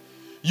said,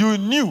 you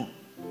knew,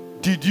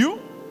 did you,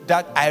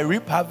 that I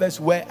reap harvest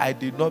where I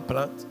did not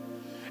plant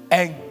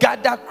and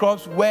gather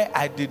crops where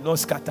I did not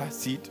scatter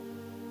seed?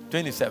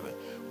 27.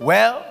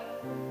 Well,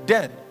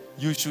 then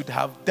you should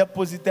have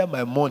deposited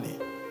my money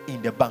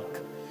in the bank,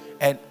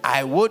 and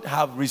I would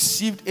have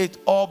received it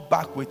all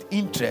back with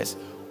interest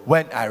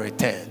when I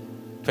return.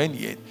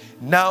 28.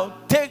 Now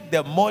take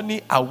the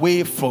money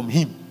away from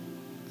him.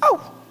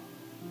 Oh,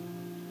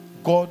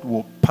 God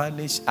will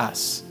punish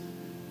us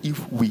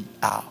if we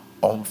are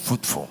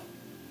unfruitful.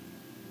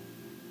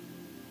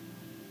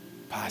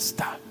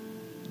 Pastor,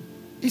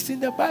 it's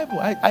in the Bible.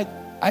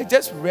 I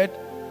just read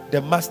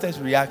the master's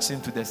reaction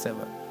to the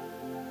servant.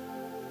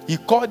 He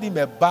called him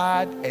a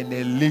bad and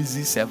a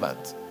lazy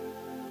servant.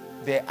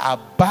 There are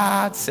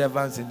bad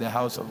servants in the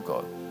house of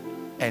God,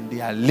 and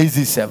they are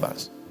lazy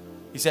servants.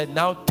 He said,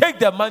 now take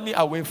the money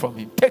away from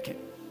him. Take it.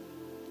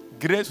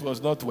 Grace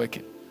was not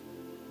working.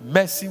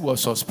 Mercy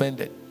was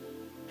suspended.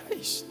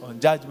 On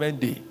Judgment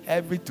Day,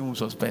 everything will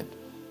suspend.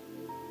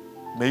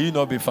 May you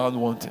not be found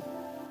wanting.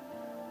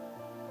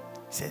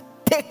 He said,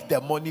 take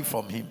the money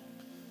from him.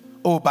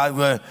 Oh,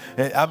 but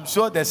I'm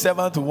sure the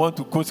servant will want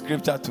to quote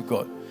scripture to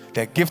God.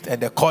 The gift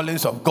and the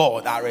callings of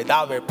God are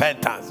without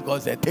repentance.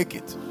 God said, take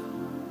it.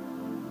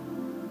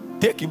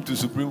 Take him to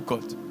Supreme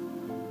Court.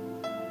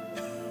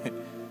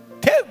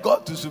 Take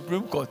God to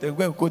Supreme Court and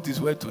go and quote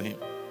his word to him.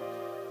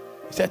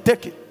 He said,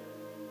 take it.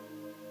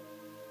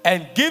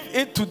 And give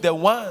it to the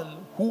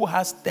one who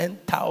has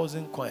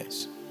 10,000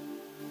 coins.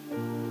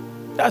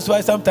 That's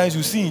why sometimes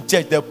you see in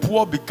church, the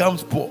poor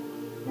becomes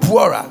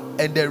poorer,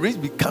 and the rich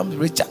becomes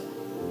richer.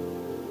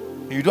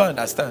 You don't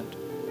understand.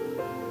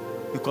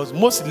 Because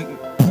most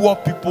poor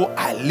people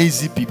are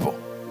lazy people.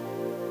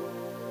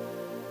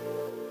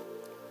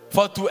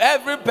 For to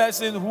every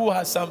person who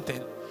has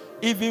something,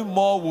 even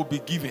more will be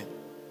given,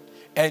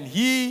 and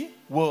he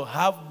will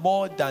have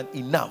more than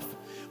enough.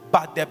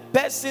 But the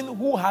person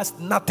who has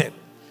nothing,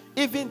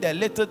 even the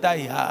little that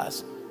he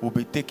has, will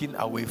be taken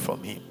away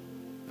from him.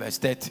 Verse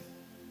 30.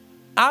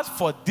 As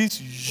for this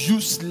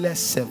useless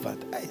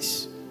servant, I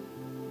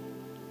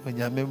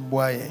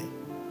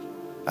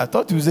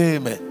thought you say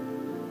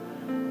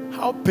amen.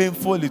 How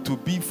painful it will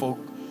be for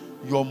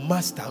your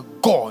master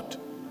God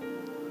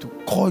to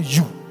call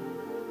you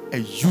a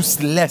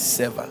useless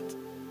servant,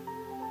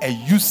 a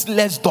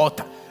useless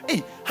daughter.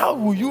 Hey, how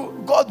will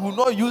you? God will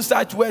not use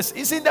such words.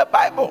 It's in the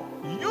Bible.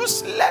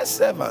 Useless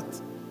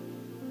servant.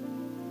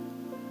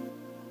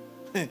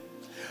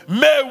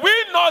 May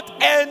we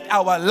not end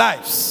our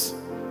lives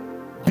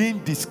being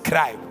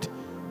described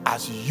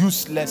as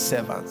useless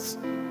servants.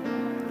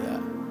 Yeah.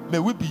 May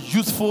we be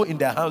useful in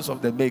the hands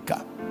of the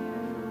Maker.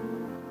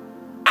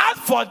 As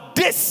for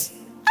this,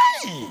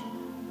 hey,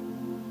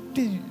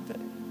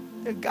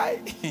 the guy,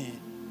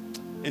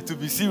 it will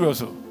be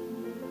serious.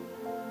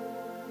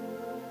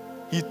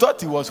 He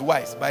thought he was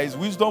wise, but his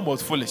wisdom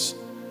was foolish.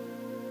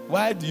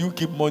 Why do you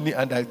keep money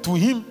under? To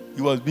him,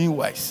 he was being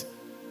wise.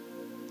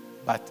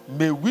 But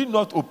may we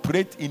not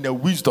operate in a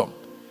wisdom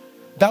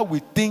that we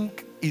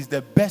think is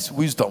the best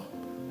wisdom,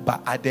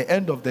 but at the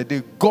end of the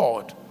day,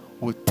 God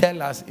will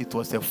tell us it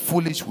was a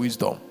foolish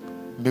wisdom.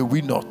 May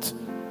we not.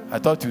 I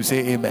thought you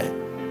say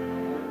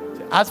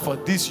amen. As for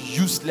this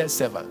useless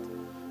servant,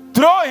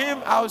 throw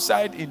him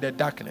outside in the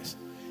darkness.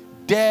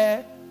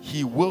 There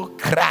he will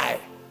cry.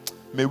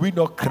 May we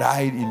not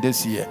cry in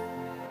this year.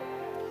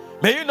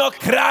 May you not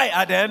cry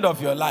at the end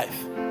of your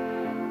life.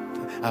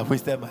 I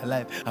wasted my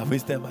life. I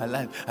wasted my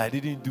life. I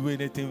didn't do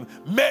anything.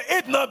 May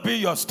it not be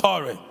your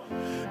story.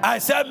 I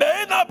said,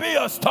 may it not be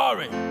your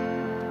story.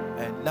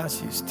 And gnashed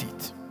his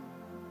teeth.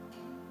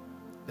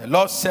 The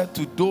Lord said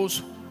to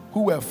those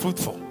who were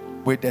fruitful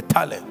with the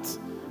talents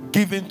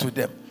given to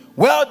them,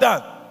 well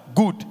done,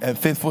 good and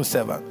faithful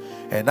servant.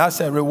 And as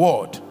a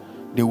reward,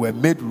 they were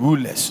made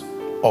rulers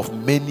of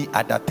many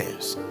other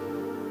things.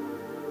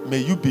 May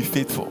you be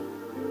faithful.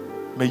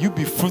 May you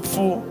be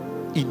fruitful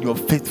in your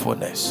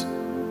faithfulness.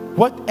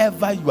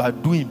 Whatever you are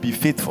doing, be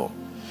faithful.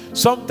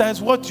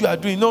 Sometimes what you are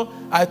doing,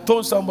 I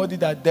told somebody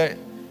that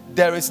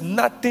there is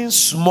nothing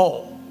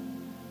small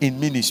in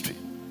ministry.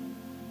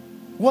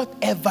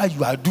 Whatever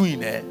you are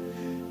doing,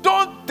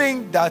 don't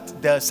think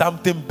that there's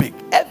something big.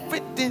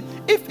 Everything,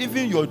 if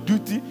even your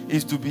duty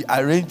is to be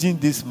arranging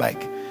this mic,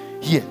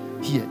 here,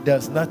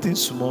 there's nothing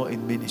small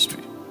in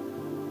ministry.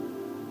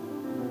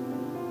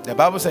 The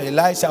Bible says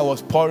Elisha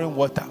was pouring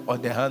water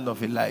on the hand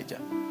of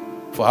Elijah.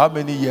 For how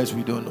many years,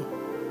 we don't know.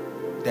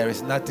 There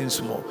is nothing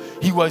small.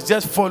 He was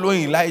just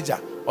following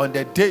Elijah on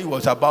the day he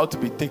was about to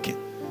be taken.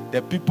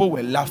 The people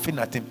were laughing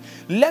at him.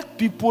 Let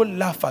people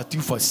laugh at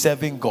you for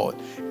serving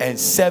God and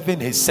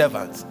serving his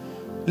servants.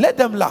 Let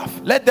them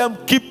laugh. Let them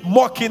keep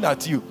mocking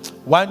at you.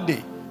 One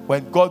day,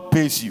 when God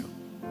pays you,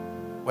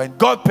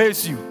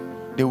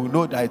 they will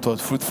know that it was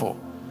fruitful.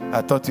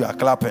 I thought you are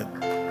clapping.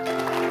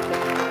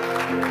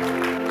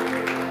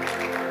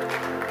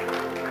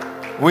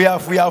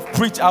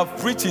 I've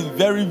preached in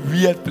very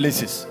weird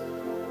places.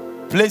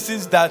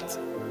 Places that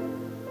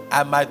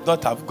I might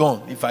not have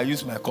gone if I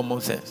use my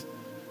common sense.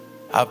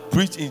 I've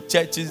preached in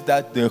churches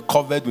that they're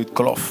covered with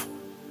cloth.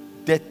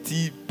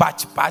 Dirty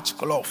patch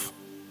cloth.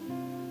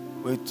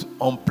 With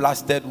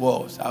unplastered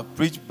walls. I've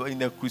preached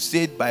in a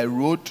crusade by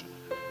road.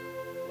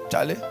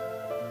 Charlie?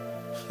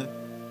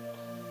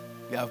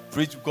 We have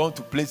gone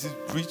to places,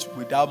 preached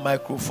without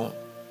microphone.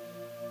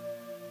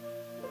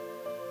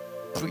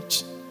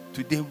 Preach.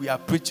 Today we are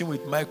preaching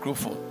with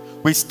microphone.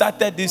 We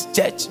started this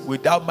church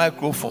without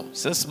microphone.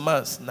 6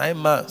 months, 9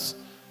 months,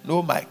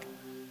 no mic.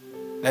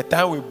 The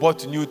time we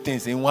bought new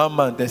things, in 1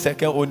 month, the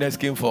second owners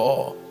came for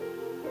all.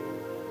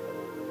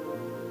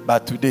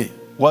 But today,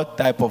 what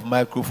type of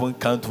microphone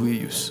can't we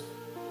use?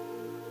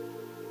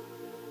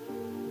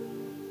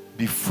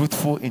 Be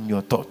fruitful in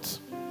your thoughts.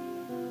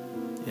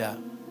 Yeah.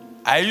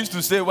 I used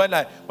to say when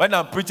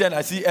I'm preaching,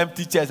 I see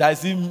empty chairs. I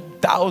see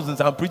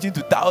thousands. I'm preaching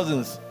to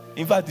thousands.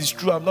 In fact, it's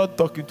true. I'm not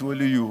talking to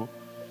only you.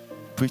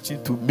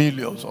 Preaching to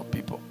millions of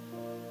people.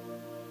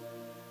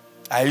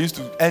 I used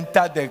to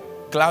enter the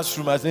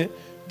classroom and say,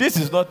 This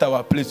is not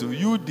our place. So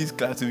you, this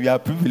class, we are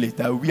privileged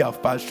that we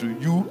have passed through.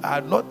 You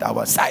are not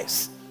our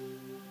size.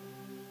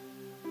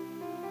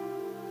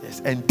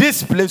 Yes, and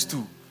this place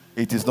too,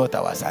 it is not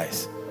our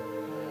size.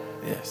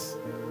 Yes.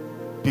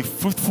 Be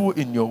fruitful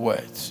in your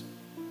words.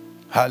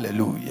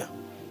 Hallelujah.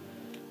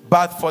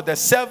 But for the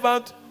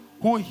servant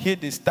who hid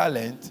his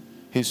talent,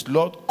 his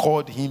Lord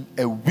called him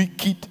a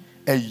wicked,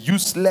 a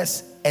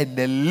useless, and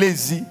a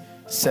lazy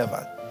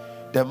servant.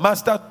 The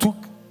master took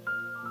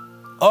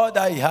all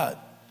that he had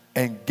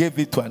and gave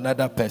it to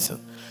another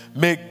person.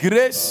 May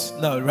grace,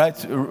 now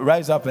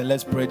rise up and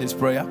let's pray this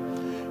prayer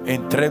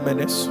in 3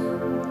 minutes.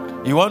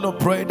 You want to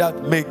pray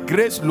that may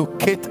grace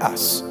locate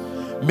us.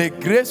 May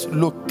grace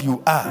look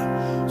you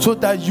are, so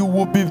that you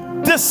will be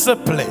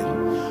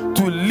disciplined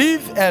to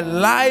live a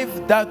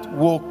life that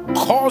will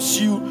cause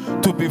you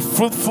to be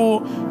fruitful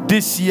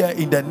this year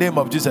in the name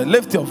of Jesus.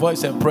 Lift your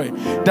voice and pray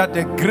that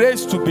the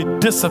grace to be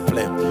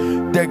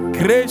disciplined, the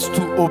grace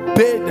to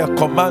obey the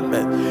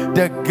commandment,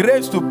 the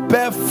grace to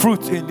bear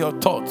fruit in your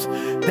thoughts,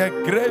 the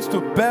grace to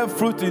bear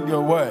fruit in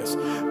your words,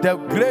 the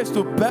grace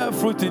to bear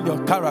fruit in your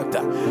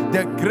character,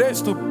 the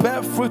grace to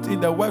bear fruit in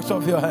the works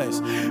of your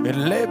hands.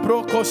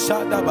 Lebroko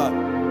Shadaba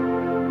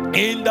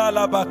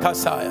Indalaba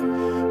Kasaya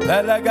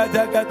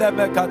Pelagadegada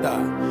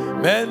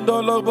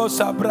Mendolobo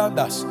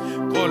Sabrandas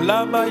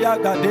Kolama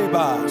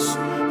Yagadebas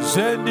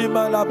Zendi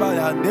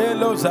Malabaya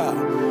Neloza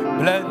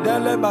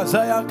Blendele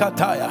Mazaya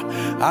Kataya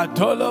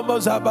Atolo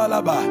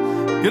Mozabalaba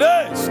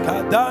Grace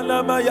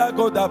Kadana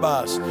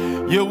Mayagodabas.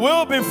 You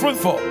will be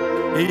fruitful.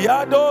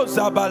 Iado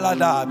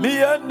Zabalada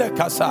Miende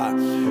Kasa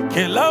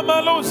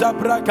Kilamalo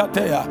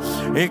Zabrakatea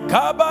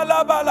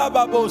Ikabala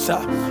Balababosa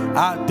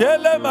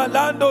Adele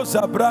Malando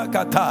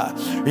Zabrakata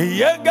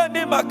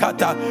Yengani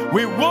Makata.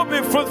 We will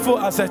be fruitful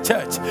as a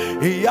church.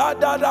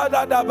 Iada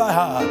da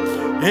Baha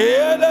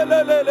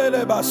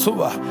Elelelele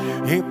Basua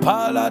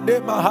Ipala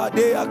de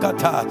Mahade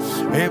Akata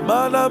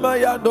Imana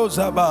Mayando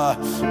Zaba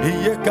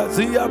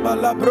Yekazia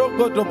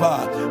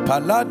Malabrogodoba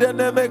Palade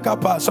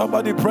Nemekapa.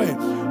 Somebody pray.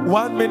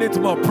 1 minute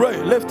more. Pray.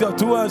 Lift your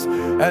 2 hands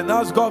and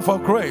ask God for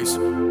grace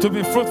to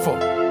be fruitful.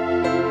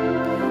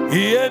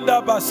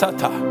 Ienda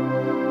basata.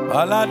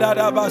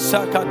 Aladada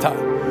basakata.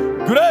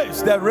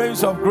 Grace, the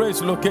rains of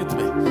grace locate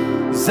me.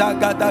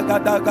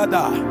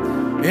 Zagadagada.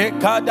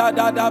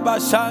 Ekadada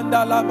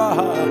basanda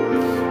lamaha.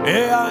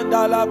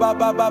 Eandala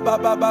baba baba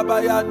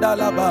baba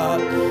yandala ba.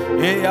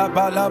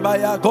 Eabala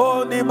maya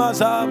goni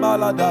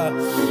mazamalada.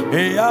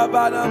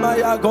 Eabala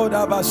maya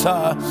goda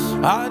basa.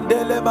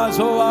 Andele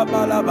mazoa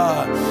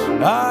malaba.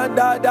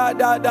 Anda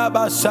da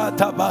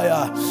basata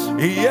baya.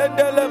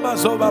 Iendele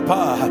mazoba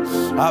pa.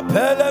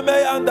 Apele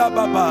me anda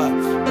baba.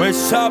 We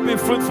shall be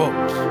fruitful.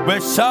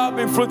 We shall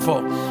be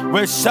fruitful.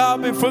 We shall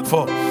be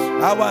fruitful.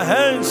 Our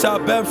hands shall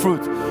bear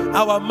fruit.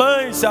 Our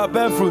minds shall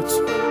bear fruit.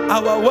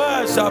 Our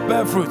words shall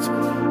bear fruit.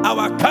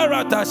 Our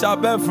character shall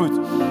bear fruit.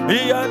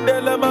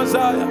 Iandele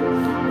Messiah.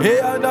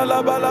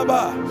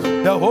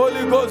 The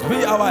Holy Ghost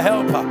be our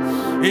helper.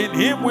 In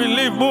Him we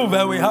live, move,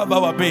 and we have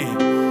our being.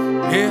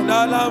 In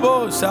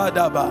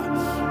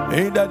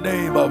the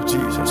name of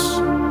Jesus.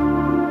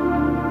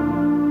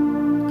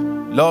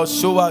 Lord,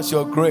 show us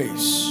your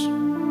grace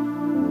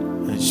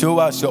and show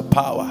us your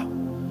power,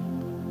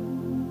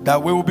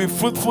 that we will be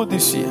fruitful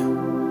this year.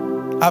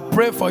 I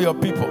pray for your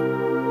people.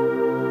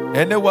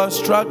 Anyone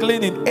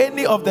struggling in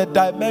any of the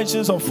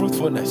dimensions of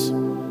fruitfulness,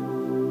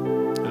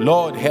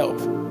 Lord, help.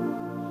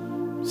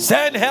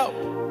 Send help.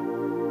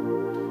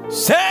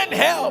 Send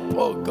help,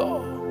 oh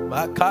God.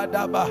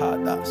 Makada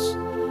bahadas.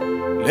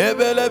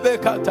 Lebelebe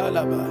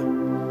katalaba.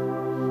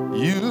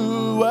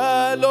 You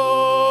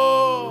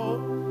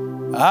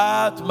alone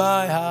at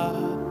my heart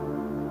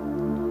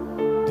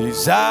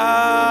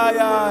desire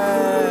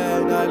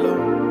and I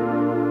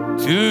long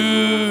to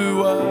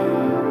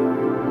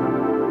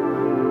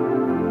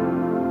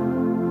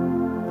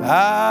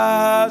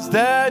as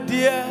the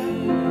deer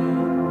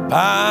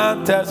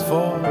panteth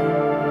for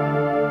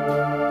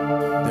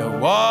the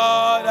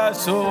water,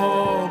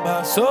 so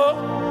my soul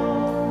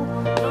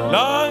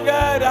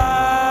longeth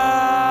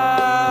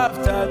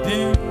after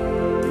thee.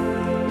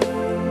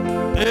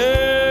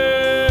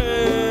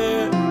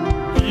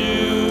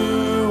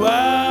 You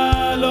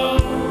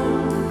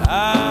alone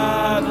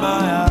at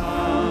my heart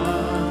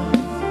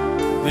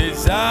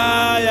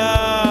desire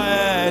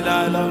and I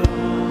love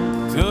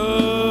to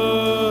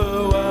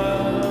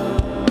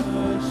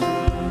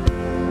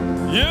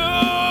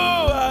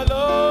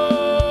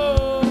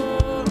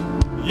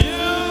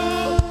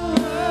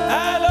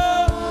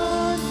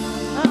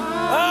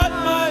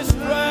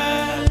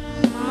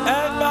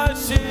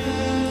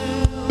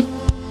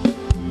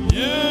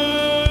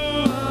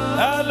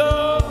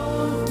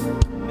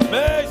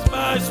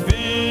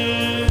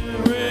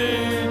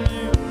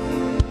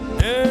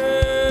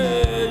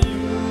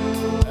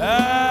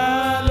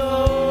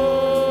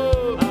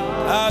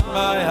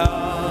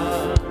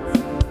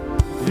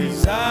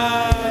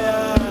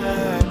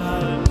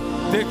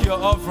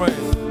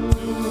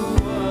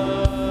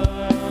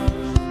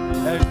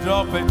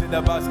drop it in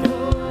the basket.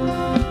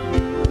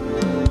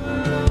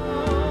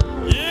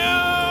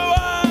 You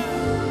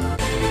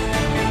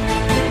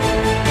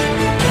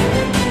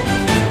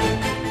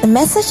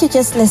message you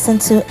just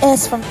listened to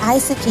is from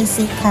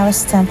ICGC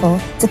Charis Temple.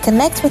 To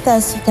connect with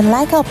us, you can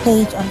like our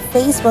page on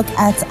Facebook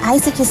at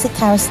ICGC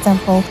Charis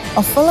Temple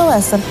or follow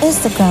us on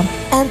Instagram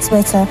and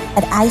Twitter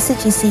at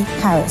ICGC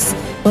Charis.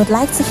 We would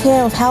like to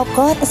hear of how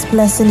God is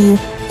blessing you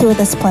through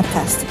this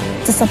podcast.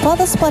 To support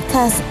this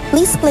podcast,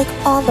 please click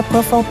on the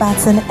profile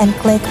button and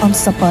click on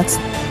support.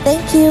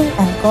 Thank you,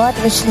 and God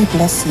richly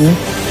bless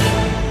you.